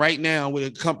contractor right now with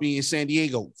a company in San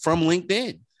Diego from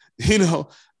LinkedIn,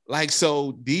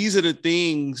 so these are the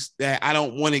things that I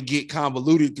don't want to get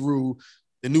convoluted through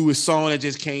the newest song that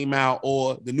just came out,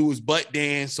 or the newest butt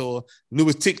dance, or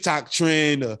newest TikTok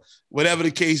trend, or whatever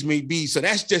the case may be. So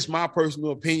that's just my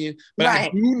personal opinion. But right.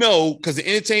 I do know, because the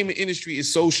entertainment industry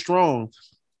is so strong,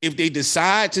 if they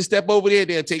decide to step over there,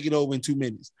 they'll take it over in 2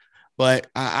 minutes. But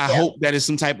I hope that is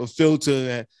some type of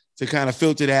filter to kind of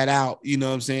filter that out. You know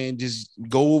what I'm saying? Just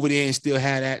go over there and still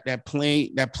have that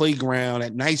playground,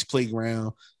 that nice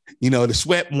playground. The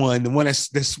swept one, the one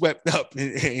that's swept up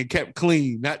and kept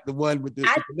clean, not the one with the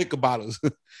liquor bottles.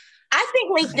 I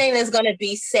think LinkedIn is going to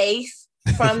be safe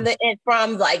from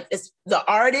the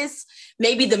artists.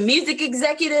 Maybe the music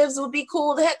executives would be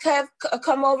cool to have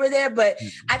come over there, but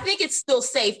I think it's still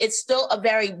safe. It's still a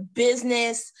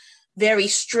very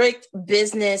strict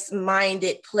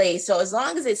business-minded place. So as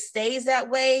long as it stays that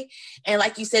way, and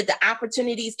like you said, the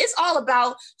opportunities, it's all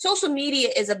about, social media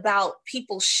is about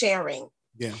people sharing.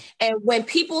 Yeah. And when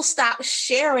people stop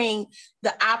sharing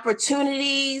the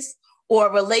opportunities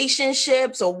or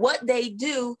relationships or what they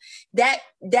do, that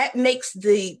makes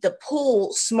the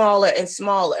pool smaller and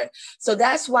smaller. So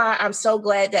that's why I'm so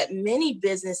glad that many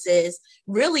businesses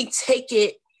really take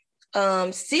it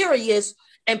serious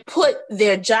and put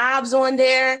their jobs on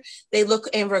there. They look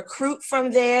and recruit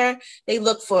from there. They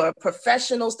look for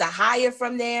professionals to hire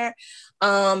from there.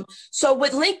 So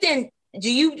with LinkedIn, do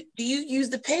you use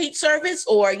the paid service,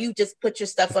 or you just put your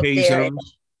stuff up there?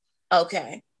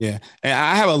 Okay. Yeah, and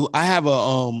I have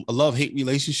a love-hate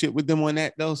relationship with them on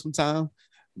that though sometimes,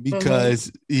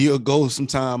 because you'll go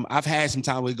sometime. I've had some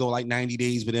time where it go like 90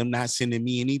 days with them not sending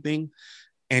me anything,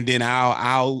 and then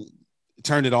I'll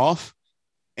turn it off,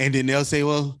 and then they'll say,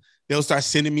 well, they'll start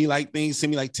sending me like things,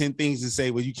 send me like 10 things and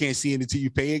say, well, you can't see it until you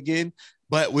pay again,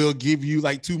 but we'll give you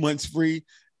like 2 months free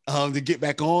to get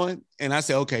back on. And I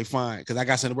said, okay, fine, because I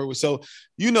got something to work with. So,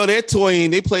 they're toying,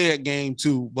 they play that game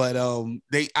too, but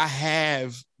I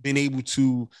have been able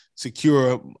to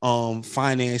secure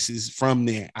finances from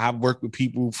there. I've worked with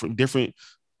people from different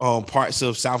parts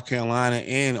of South Carolina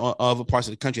and other parts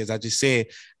of the country. As I just said,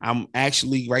 I'm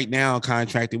actually right now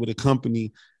contracted with a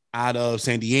company out of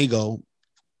San Diego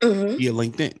via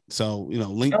LinkedIn. So,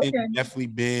 LinkedIn has definitely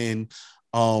been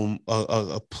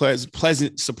a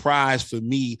pleasant surprise for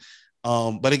me.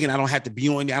 But again, I don't have to be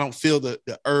on there. I don't feel the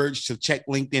urge to check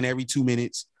LinkedIn every 2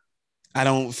 minutes. I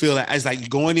don't feel that. It's like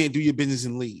go in there and do your business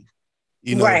and leave.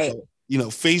 Right.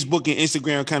 Facebook and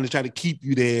Instagram kind of try to keep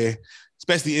you there,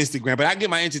 especially Instagram. But I get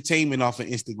my entertainment off of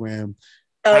Instagram.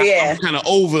 I'm kind of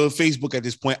over Facebook at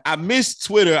this point. I miss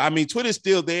Twitter. I mean, Twitter's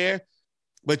still there.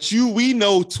 But we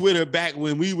know Twitter back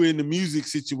when we were in the music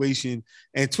situation,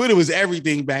 and Twitter was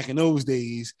everything back in those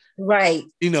days. Right.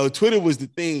 Twitter was the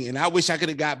thing. And I wish I could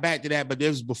have got back to that, but this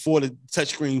was before the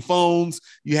touchscreen phones.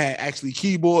 You had actually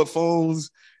keyboard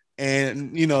phones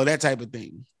and, that type of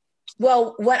thing.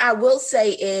 Well, what I will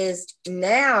say is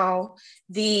now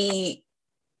the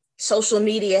social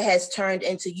media has turned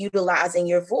into utilizing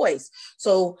your voice.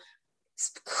 So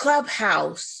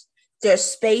Clubhouse, there's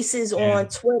spaces on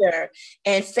Twitter,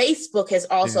 and Facebook has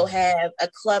also have a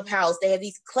Clubhouse. They have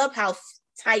these Clubhouse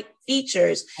type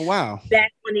features. Oh, wow.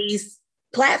 Back on these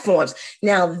platforms.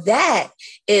 Now that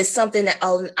is something that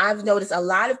I've noticed a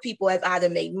lot of people have either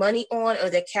made money on or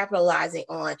they're capitalizing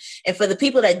on. And for the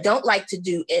people that don't like to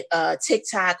do it,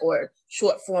 TikTok or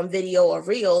short form video or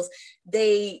reels,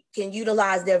 they can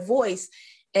utilize their voice,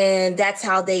 and that's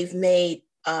how they've made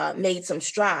some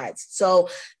strides. So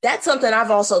that's something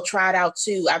I've also tried out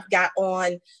too. I've got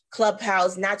on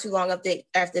Clubhouse not too long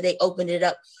after they opened it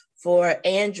up for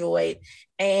Android,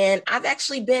 and I've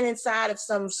actually been inside of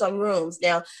some rooms.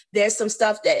 Now there's some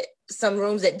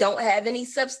rooms that don't have any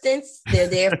substance. They're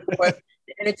there for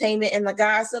the entertainment and the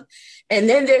gossip. And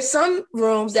then there's some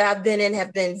rooms that I've been in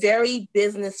have been very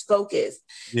business focused.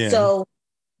 Yeah. So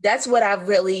that's what I've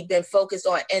really been focused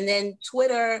on. And then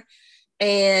Twitter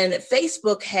and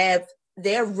Facebook have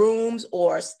their rooms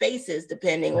or spaces,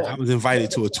 depending on. I was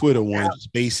invited to a Twitter one,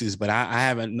 Spaces, but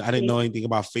I didn't know anything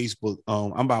about Facebook.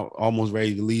 I'm about almost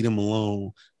ready to leave them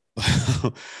alone.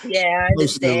 Yeah, I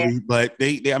understand. But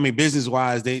they I mean, business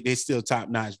wise, they still top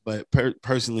notch. But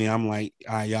personally, I'm like,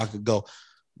 all right, y'all could go.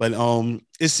 But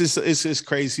it's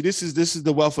crazy. This is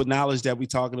the wealth of knowledge that we're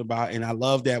talking about. And I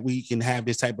love that we can have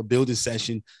this type of building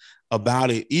session about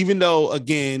it. Even though,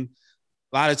 again,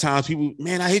 a lot of times people,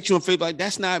 man, I hit you on Facebook, like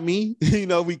that's not me,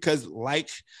 because like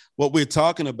what we're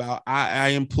talking about, I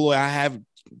have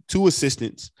 2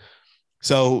 assistants.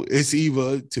 So it's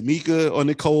either Tamika or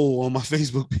Nicole on my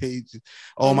Facebook page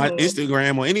or my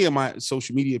Instagram or any of my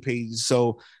social media pages.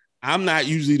 So I'm not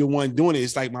usually the one doing it.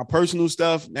 It's like my personal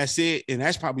stuff. That's it. And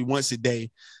that's probably once a day.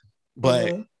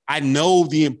 But I know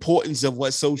the importance of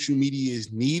what social media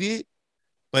is needed.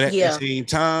 But at the same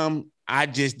time, I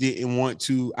just didn't want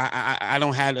to. I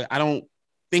don't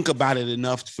think about it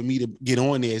enough for me to get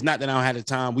on there. It's not that I don't have the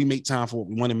time. We make time for what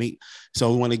we want to make.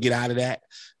 So we want to get out of that.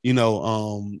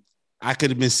 I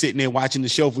could have been sitting there watching the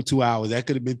show for 2 hours. That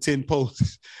could have been 10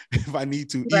 posts if I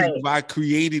need to, even if I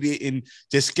created it and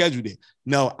just scheduled it.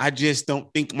 No, I just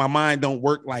don't think my mind don't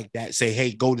work like that. Say,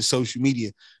 hey, go to social media.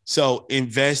 So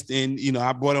invest in,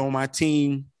 I brought on my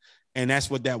team and that's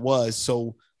what that was.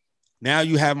 So now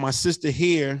you have my sister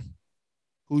here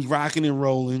who's rocking and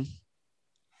rolling,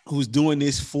 who's doing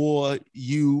this for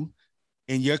you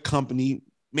and your company,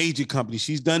 major company.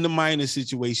 She's done the minor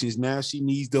situations. Now she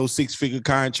needs those 6-figure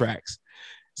contracts.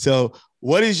 So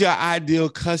what does your ideal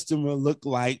customer look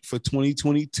like for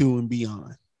 2022 and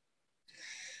beyond?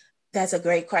 That's a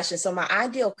great question. So my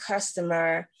ideal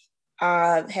customer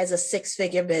has a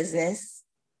 6-figure business.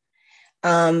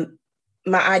 My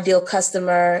ideal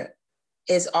customer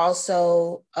is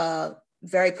also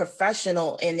very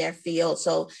professional in their field.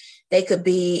 So they could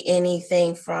be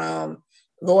anything from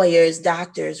lawyers,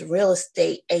 doctors, real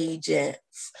estate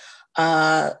agents,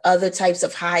 other types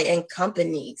of high-end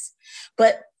companies.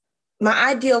 But my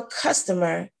ideal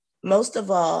customer, most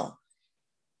of all,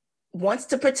 wants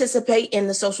to participate in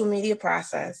the social media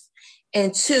process.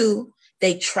 And 2,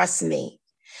 they trust me.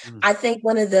 I think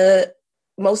one of the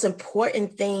most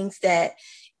important things that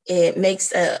it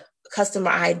makes a customer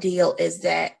ideal is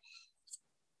that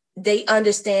they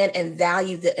understand and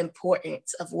value the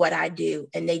importance of what I do,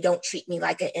 and they don't treat me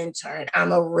like an intern.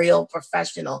 I'm a real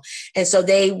professional. And so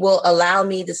they will allow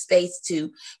me the space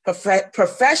to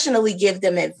professionally give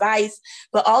them advice,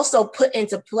 but also put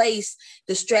into place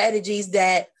the strategies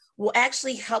that will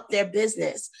actually help their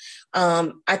business.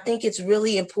 I think it's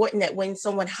really important that when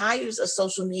someone hires a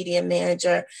social media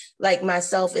manager like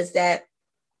myself, is that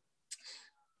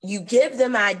you give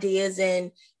them ideas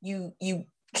and you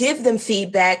give them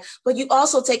feedback, but you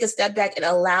also take a step back and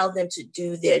allow them to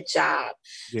do their job.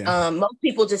 Most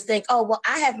people just think, oh, well,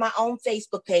 I have my own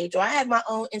Facebook page or I have my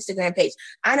own Instagram page.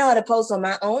 I know how to post on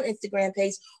my own Instagram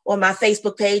page or my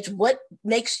Facebook page. What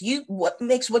makes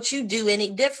what you do any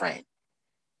different?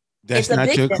 That's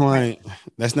not your client.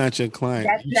 That's not your client.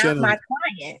 That's not my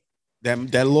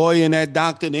client. That lawyer and that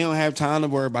doctor, they don't have time to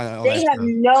worry about all that. They have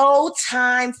no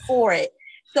time for it.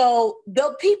 So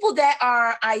the people that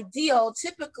are ideal,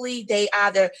 typically they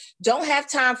either don't have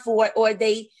time for it or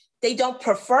they don't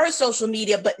prefer social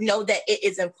media, but know that it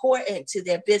is important to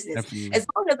their business. Definitely. As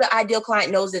long as the ideal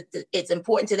client knows that it's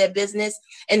important to their business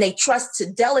and they trust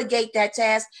to delegate that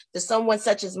task to someone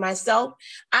such as myself,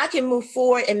 I can move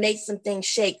forward and make some things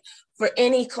shake for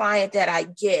any client that I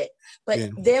get.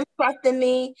 But them trusting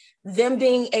me, them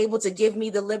being able to give me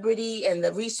the liberty and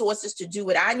the resources to do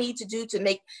what I need to do to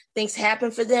make things happen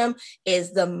for them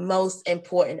is the most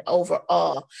important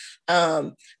overall.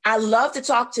 I love to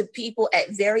talk to people at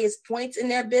various points in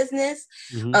their business.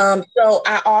 So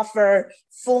I offer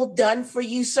full done for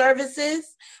you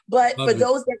services, but for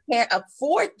those that can't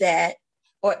afford that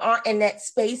or aren't in that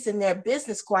space in their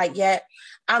business quite yet,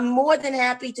 I'm more than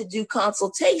happy to do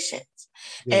consultations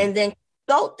and then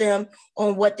consult them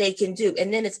on what they can do.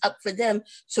 And then it's up for them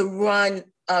to run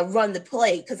the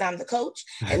play, because I'm the coach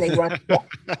and they run the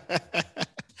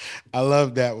play. I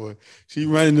love that one. She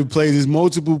running the plays. There's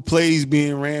multiple plays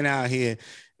being ran out here.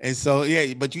 And so,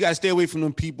 but you got to stay away from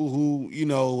them people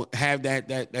who, have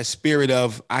that spirit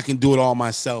of I can do it all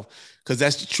myself, because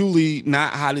that's truly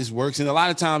not how this works. And a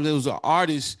lot of times it was an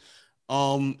artist.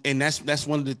 And that's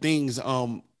one of the things,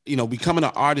 becoming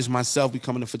an artist myself,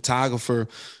 becoming a photographer,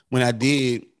 when I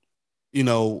did,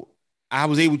 I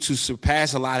was able to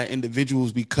surpass a lot of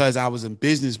individuals because I was in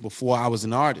business before I was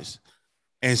an artist.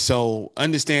 And so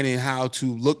understanding how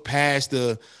to look past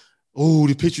the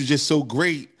picture's just so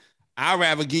great. I'd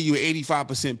rather give you an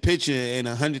 85% picture and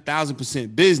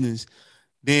 100,000% business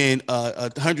than a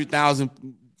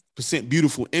 100,000%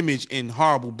 beautiful image and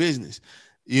horrible business.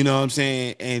 You know what I'm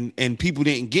saying? And people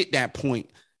didn't get that point.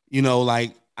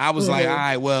 Like I was like, all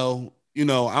right, well,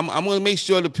 I'm going to make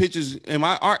sure the pictures and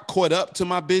my art caught up to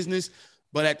my business,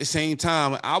 But at the same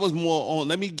time, I was more on,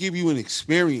 let me give you an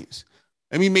experience.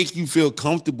 Let me make you feel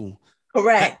comfortable.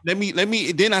 Correct. Let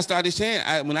me. Then I started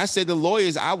saying, when I said the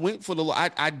lawyers, I went for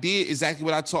I did exactly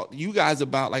what I talked to you guys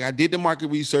about. Like I did the market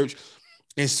research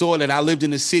and saw that I lived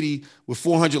in a city with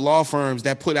 400 law firms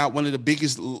that put out one of the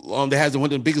biggest, that has one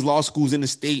of the biggest law schools in the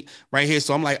state right here.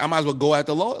 So I'm like, I might as well go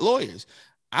after lawyers.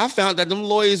 I found that them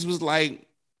lawyers was like,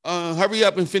 hurry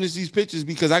up and finish these pictures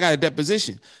because I got a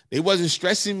deposition. They wasn't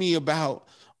stressing me about,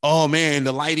 oh man,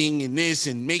 the lighting and this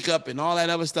and makeup and all that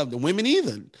other stuff. The women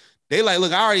either. They like,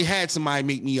 look, I already had somebody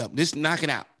make me up. Just knock it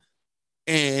out.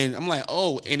 And I'm like,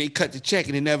 oh, and they cut the check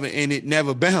and it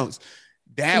never bounced.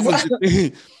 That was the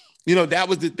thing. You know, that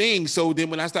was the thing. So then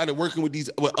when I started working with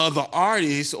other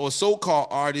artists or so-called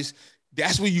artists,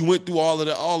 that's when you went through all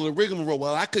the rigmarole.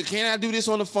 Well, can I do this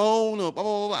on the phone? Or blah,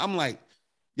 blah, blah. I'm like,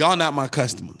 y'all not my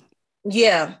customer.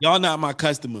 Yeah. Y'all not my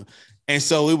customer. And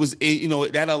so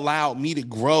that allowed me to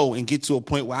grow and get to a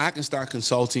point where I can start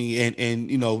consulting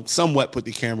and somewhat put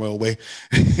the camera away.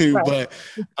 Right. But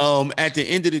at the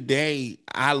end of the day,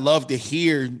 I love to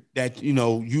hear that,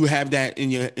 you have that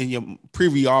in your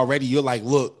preview already. You're like,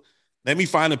 look, let me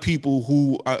find the people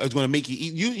who are going to make it.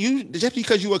 You just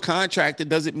because you're a contractor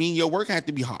doesn't mean your work has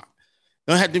to be hard.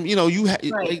 Don't have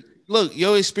to, right. Look,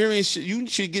 your experience, you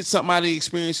should get something out of the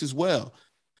experience as well.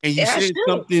 And you said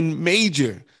something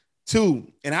major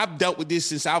too. And I've dealt with this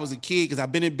since I was a kid because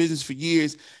I've been in business for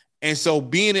years. And so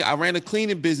I ran a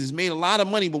cleaning business, made a lot of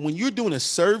money. But when you're doing a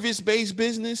service-based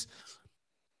business,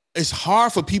 it's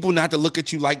hard for people not to look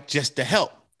at you like just to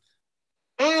help.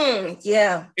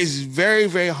 Yeah. It's very,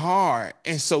 very hard.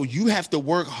 And so you have to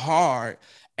work hard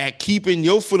at keeping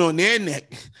your foot on their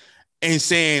neck and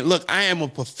saying, look, I am a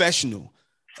professional.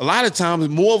 A lot of times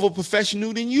more of a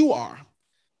professional than you are.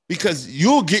 Because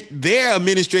you'll get their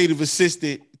administrative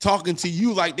assistant talking to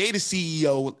you like they the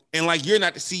CEO and like you're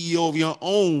not the CEO of your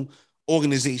own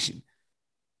organization.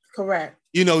 Correct.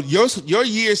 Your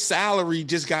year's salary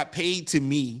just got paid to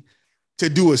me to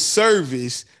do a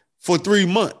service for 3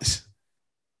 months.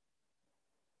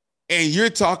 And you're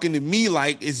talking to me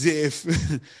like as if,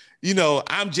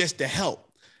 I'm just to help.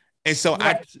 And so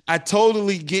right. I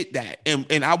totally get that.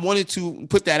 And I wanted to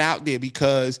put that out there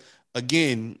because,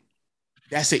 again,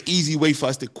 that's an easy way for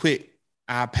us to quit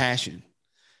our passion.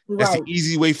 That's right. An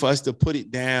easy way for us to put it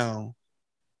down.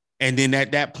 And then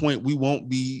at that point, we won't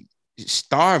be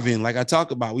starving. Like I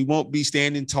talk about, we won't be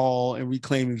standing tall and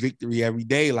reclaiming victory every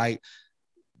day. Like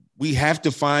we have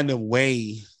to find a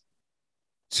way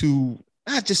to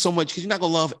not just so much because you're not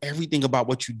going to love everything about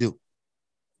what you do.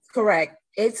 Correct.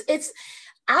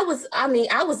 I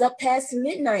was up past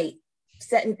midnight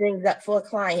setting things up for a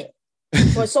client.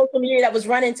 For social media that was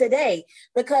running today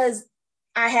because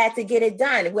I had to get it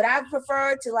done. Would I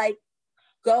prefer to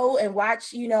go and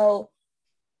watch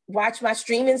my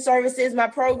streaming services, my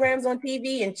programs on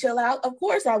TV and chill out? Of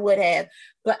course I would have,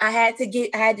 but I had to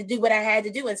do what I had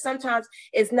to do. And sometimes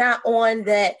it's not on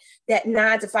that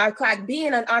 9 to 5 clock.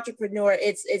 Being an entrepreneur,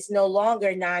 it's no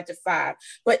longer 9 to 5,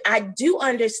 but I do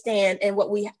understand. And what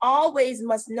we always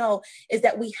must know is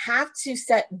that we have to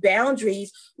set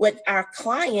boundaries with our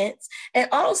clients and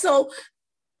also,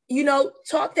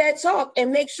 talk that talk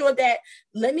and make sure that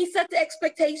let me set the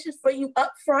expectations for you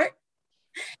up front.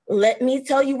 Let me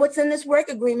tell you what's in this work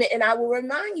agreement, and I will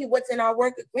remind you what's in our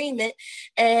work agreement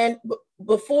and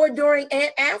before, during,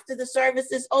 and after the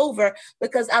service is over,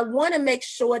 because I want to make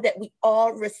sure that we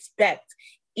all respect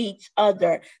each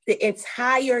other the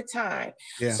entire time.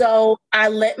 Yeah. So I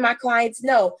let my clients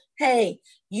know, hey,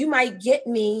 you might get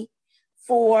me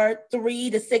for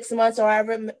 3 to 6 months or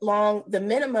however long the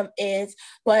minimum is,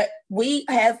 but we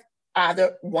have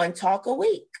either one talk a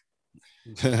week.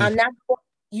 I'm not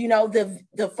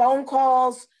the phone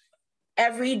calls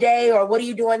every day or what are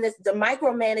you doing this? The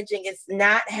micromanaging is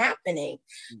not happening.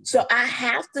 So I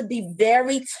have to be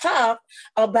very tough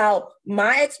about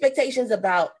my expectations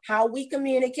about how we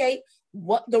communicate,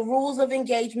 what the rules of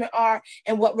engagement are,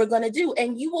 and what we're going to do.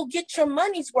 And you will get your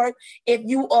money's worth if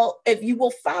you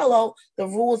will follow the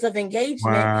rules of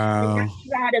engagement. Wow. And not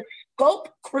try to scope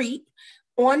creep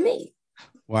on me.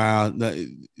 Wow.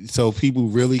 So people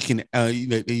really can,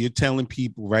 you're telling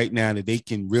people right now that they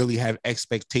can really have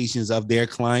expectations of their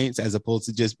clients as opposed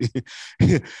to just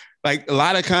like a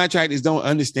lot of contractors don't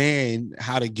understand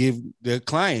how to give their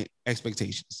client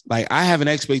expectations. Like I have an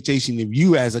expectation of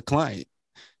you as a client.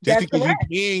 Just That's because correct.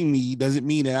 You're paying me doesn't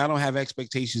mean that I don't have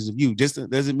expectations of you. Just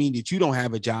doesn't mean that you don't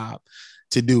have a job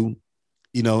to do,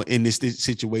 in this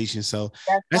situation. So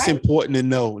that's right. Important to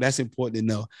know. That's important to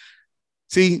know.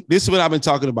 See, this is what I've been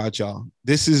talking about, y'all.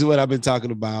 This is what I've been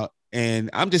talking about. And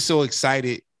I'm just so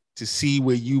excited to see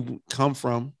where you come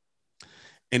from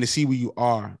and to see where you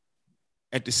are.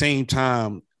 At the same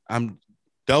time, I'm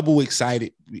double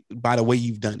excited by the way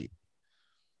you've done it.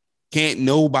 Can't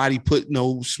nobody put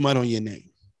no smut on your name.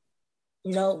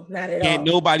 No, not at Can't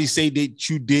all. nobody say that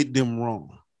you did them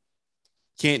wrong.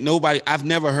 Can't nobody, I've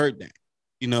never heard that.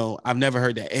 I've never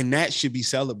heard that. And that should be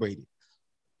celebrated.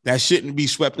 That shouldn't be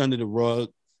swept under the rug.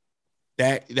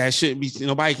 That shouldn't be,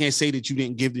 nobody can't say that you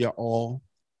didn't give your all.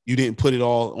 You didn't put it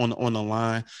all on the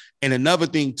line. And another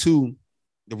thing too,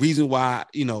 the reason why,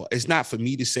 it's not for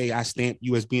me to say I stamp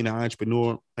you as being an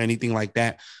entrepreneur or anything like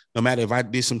that. No matter if I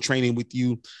did some training with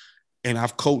you and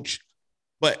I've coached,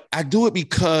 but I do it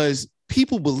because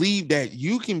people believe that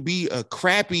you can be a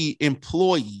crappy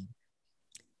employee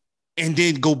and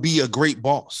then go be a great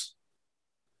boss.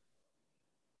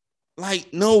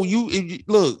 Like, no,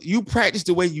 you practice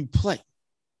the way you play.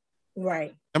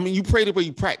 Right. I mean, you play the way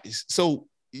you practice. So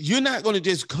you're not going to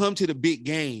just come to the big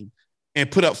game and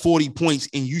put up 40 points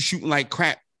and you shooting like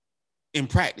crap in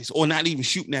practice or not even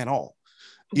shooting at all.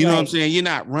 You know what I'm saying? You're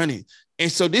not running.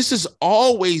 And so this has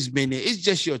always been there. It's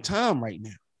just your time right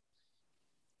now.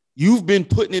 You've been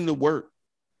putting in the work.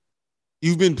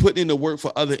 You've been putting in the work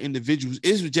for other individuals.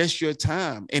 It's just your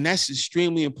time. And that's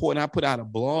extremely important. I put out a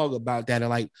blog about that.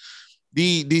 Like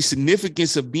the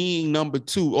significance of being number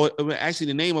two, or actually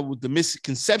the name of it, the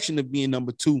misconception of being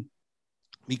number two,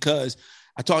 because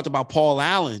I talked about Paul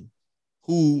Allen,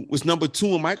 who was number two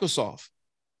in Microsoft.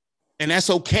 And that's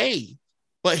okay.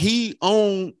 But he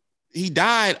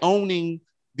died owning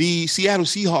the Seattle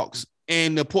Seahawks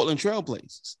and the Portland Trail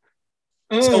Blazers.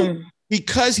 So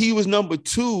because he was number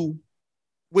two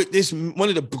with this, one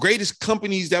of the greatest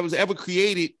companies that was ever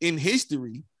created in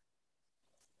history,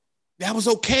 that was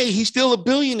okay. He's still a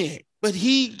billionaire, but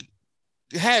he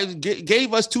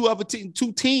gave us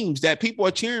two teams that people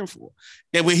are cheering for,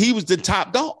 that when he was the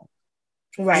top dog.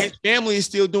 Right. His family is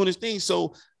still doing his thing.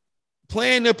 So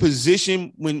playing the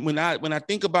position, when I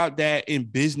think about that in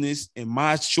business, in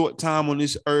my short time on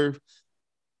this earth,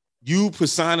 you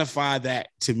personify that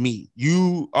to me.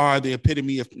 You are the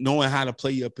epitome of knowing how to play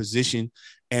your position.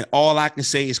 And all I can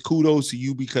say is kudos to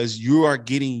you, because you are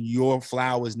getting your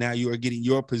flowers now. You are getting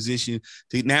your position.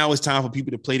 Now it's time for people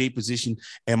to play their position.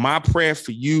 And my prayer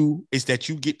for you is that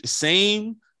you get the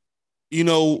same,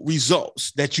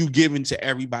 results that you've given to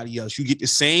everybody else. You get the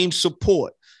same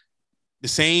support, the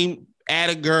same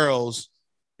added girls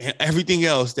and everything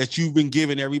else that you've been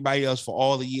giving everybody else for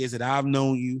all the years that I've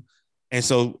known you. And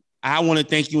so I want to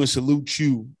thank you and salute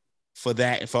you for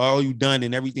that and for all you've done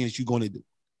and everything that you're going to do.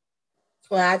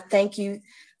 Well, I thank you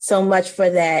so much for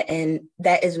that. And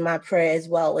that is my prayer as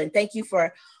well. And thank you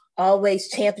for always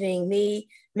championing me,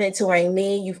 mentoring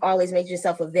me. You've always made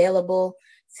yourself available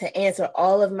to answer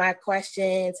all of my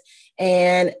questions.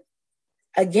 And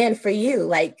again, for you,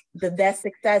 like the best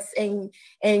success in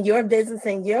your business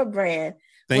and your brand.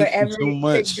 Thank you so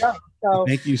much. So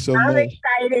thank you so I'm much.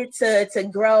 excited to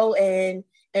grow and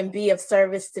be of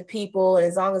service to people. And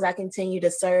as long as I continue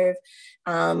to serve,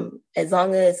 as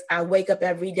long as I wake up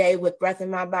every day with breath in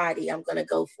my body, I'm going to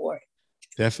go for it.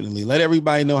 Definitely. Let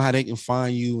everybody know how they can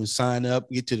find you and sign up,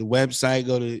 get to the website,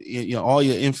 go to, all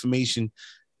your information.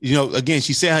 Again,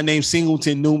 she said her name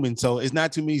Singleton Newman. So it's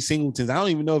not too many Singletons. I don't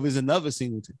even know if there's another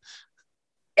Singleton.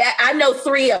 I know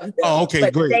 3 of them. Oh, okay,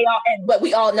 but great. But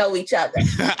we all know each other.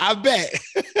 I bet.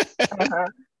 Uh-huh.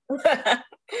 Let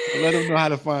them know how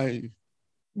to find you.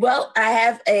 Well, I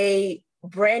have a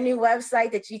brand new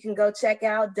website that you can go check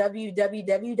out,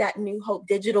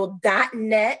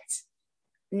 www.newhopedigital.net,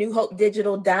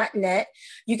 newhopedigital.net.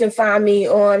 You can find me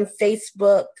on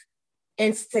Facebook,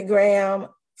 Instagram,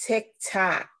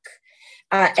 TikTok,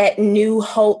 at New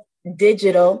Hope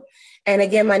Digital. And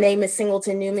again, my name is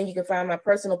Singleton Newman. You can find my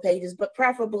personal pages, but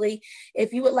preferably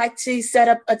if you would like to set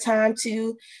up a time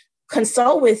to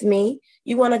consult with me,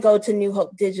 you want to go to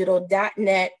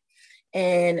newhopedigital.net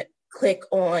and click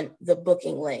on the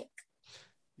booking link.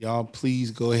 Y'all, please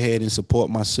go ahead and support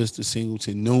my sister,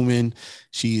 Singleton Newman.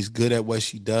 She is good at what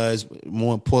she does. But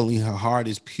more importantly, her heart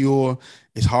is pure.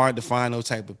 It's hard to find those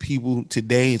type of people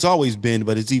today. It's always been,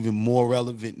 but it's even more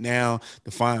relevant now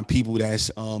to find people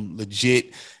that's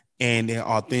legit and they're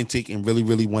authentic and really,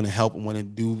 really want to help and want to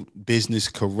do business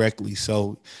correctly.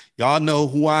 So y'all know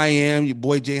who I am, your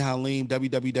boy Jay Halim,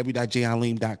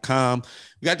 www.jhalim.com.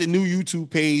 We got the new YouTube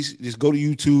page. Just go to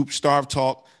YouTube, S.T.A.R.V.E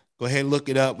Talk. Go ahead and look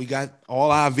it up. We got all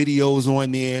our videos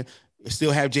on there. We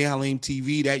still have Jay Halim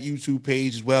TV, that YouTube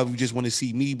page as well, if you just want to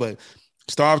see me. But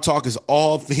S.T.A.R.V.E Talk is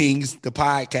all things the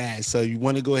podcast. So you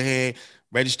want to go ahead,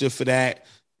 register for that.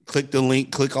 Click the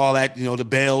link, click all that, the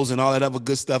bells and all that other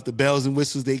good stuff, the bells and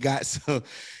whistles they got. So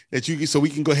that you can, so we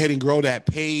can go ahead and grow that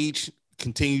page.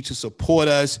 Continue to support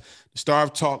us. The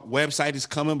Starve Talk website is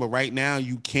coming, but right now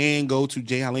you can go to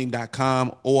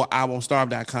jhalim.com or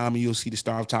iwontstarve.com and you'll see the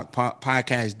Starve Talk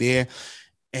podcast there.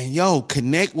 And yo,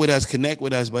 connect with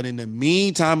us. But in the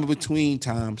meantime, in between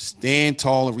time, stand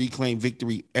tall and reclaim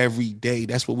victory every day.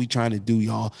 That's what we're trying to do,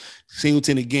 y'all.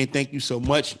 Singleton, again, thank you so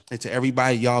much. And to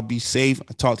everybody, y'all be safe.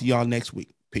 I'll talk to y'all next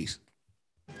week. Peace.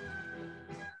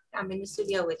 I'm in the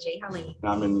studio with J.Halim.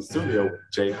 I'm in the studio with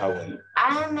J.Halim.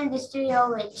 I am in the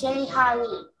studio with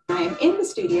J.Halim. I am in the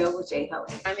studio with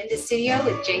J.Halim. I'm in the studio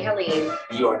with J.Halim.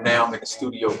 You are now in the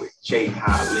studio with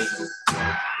J.Halim.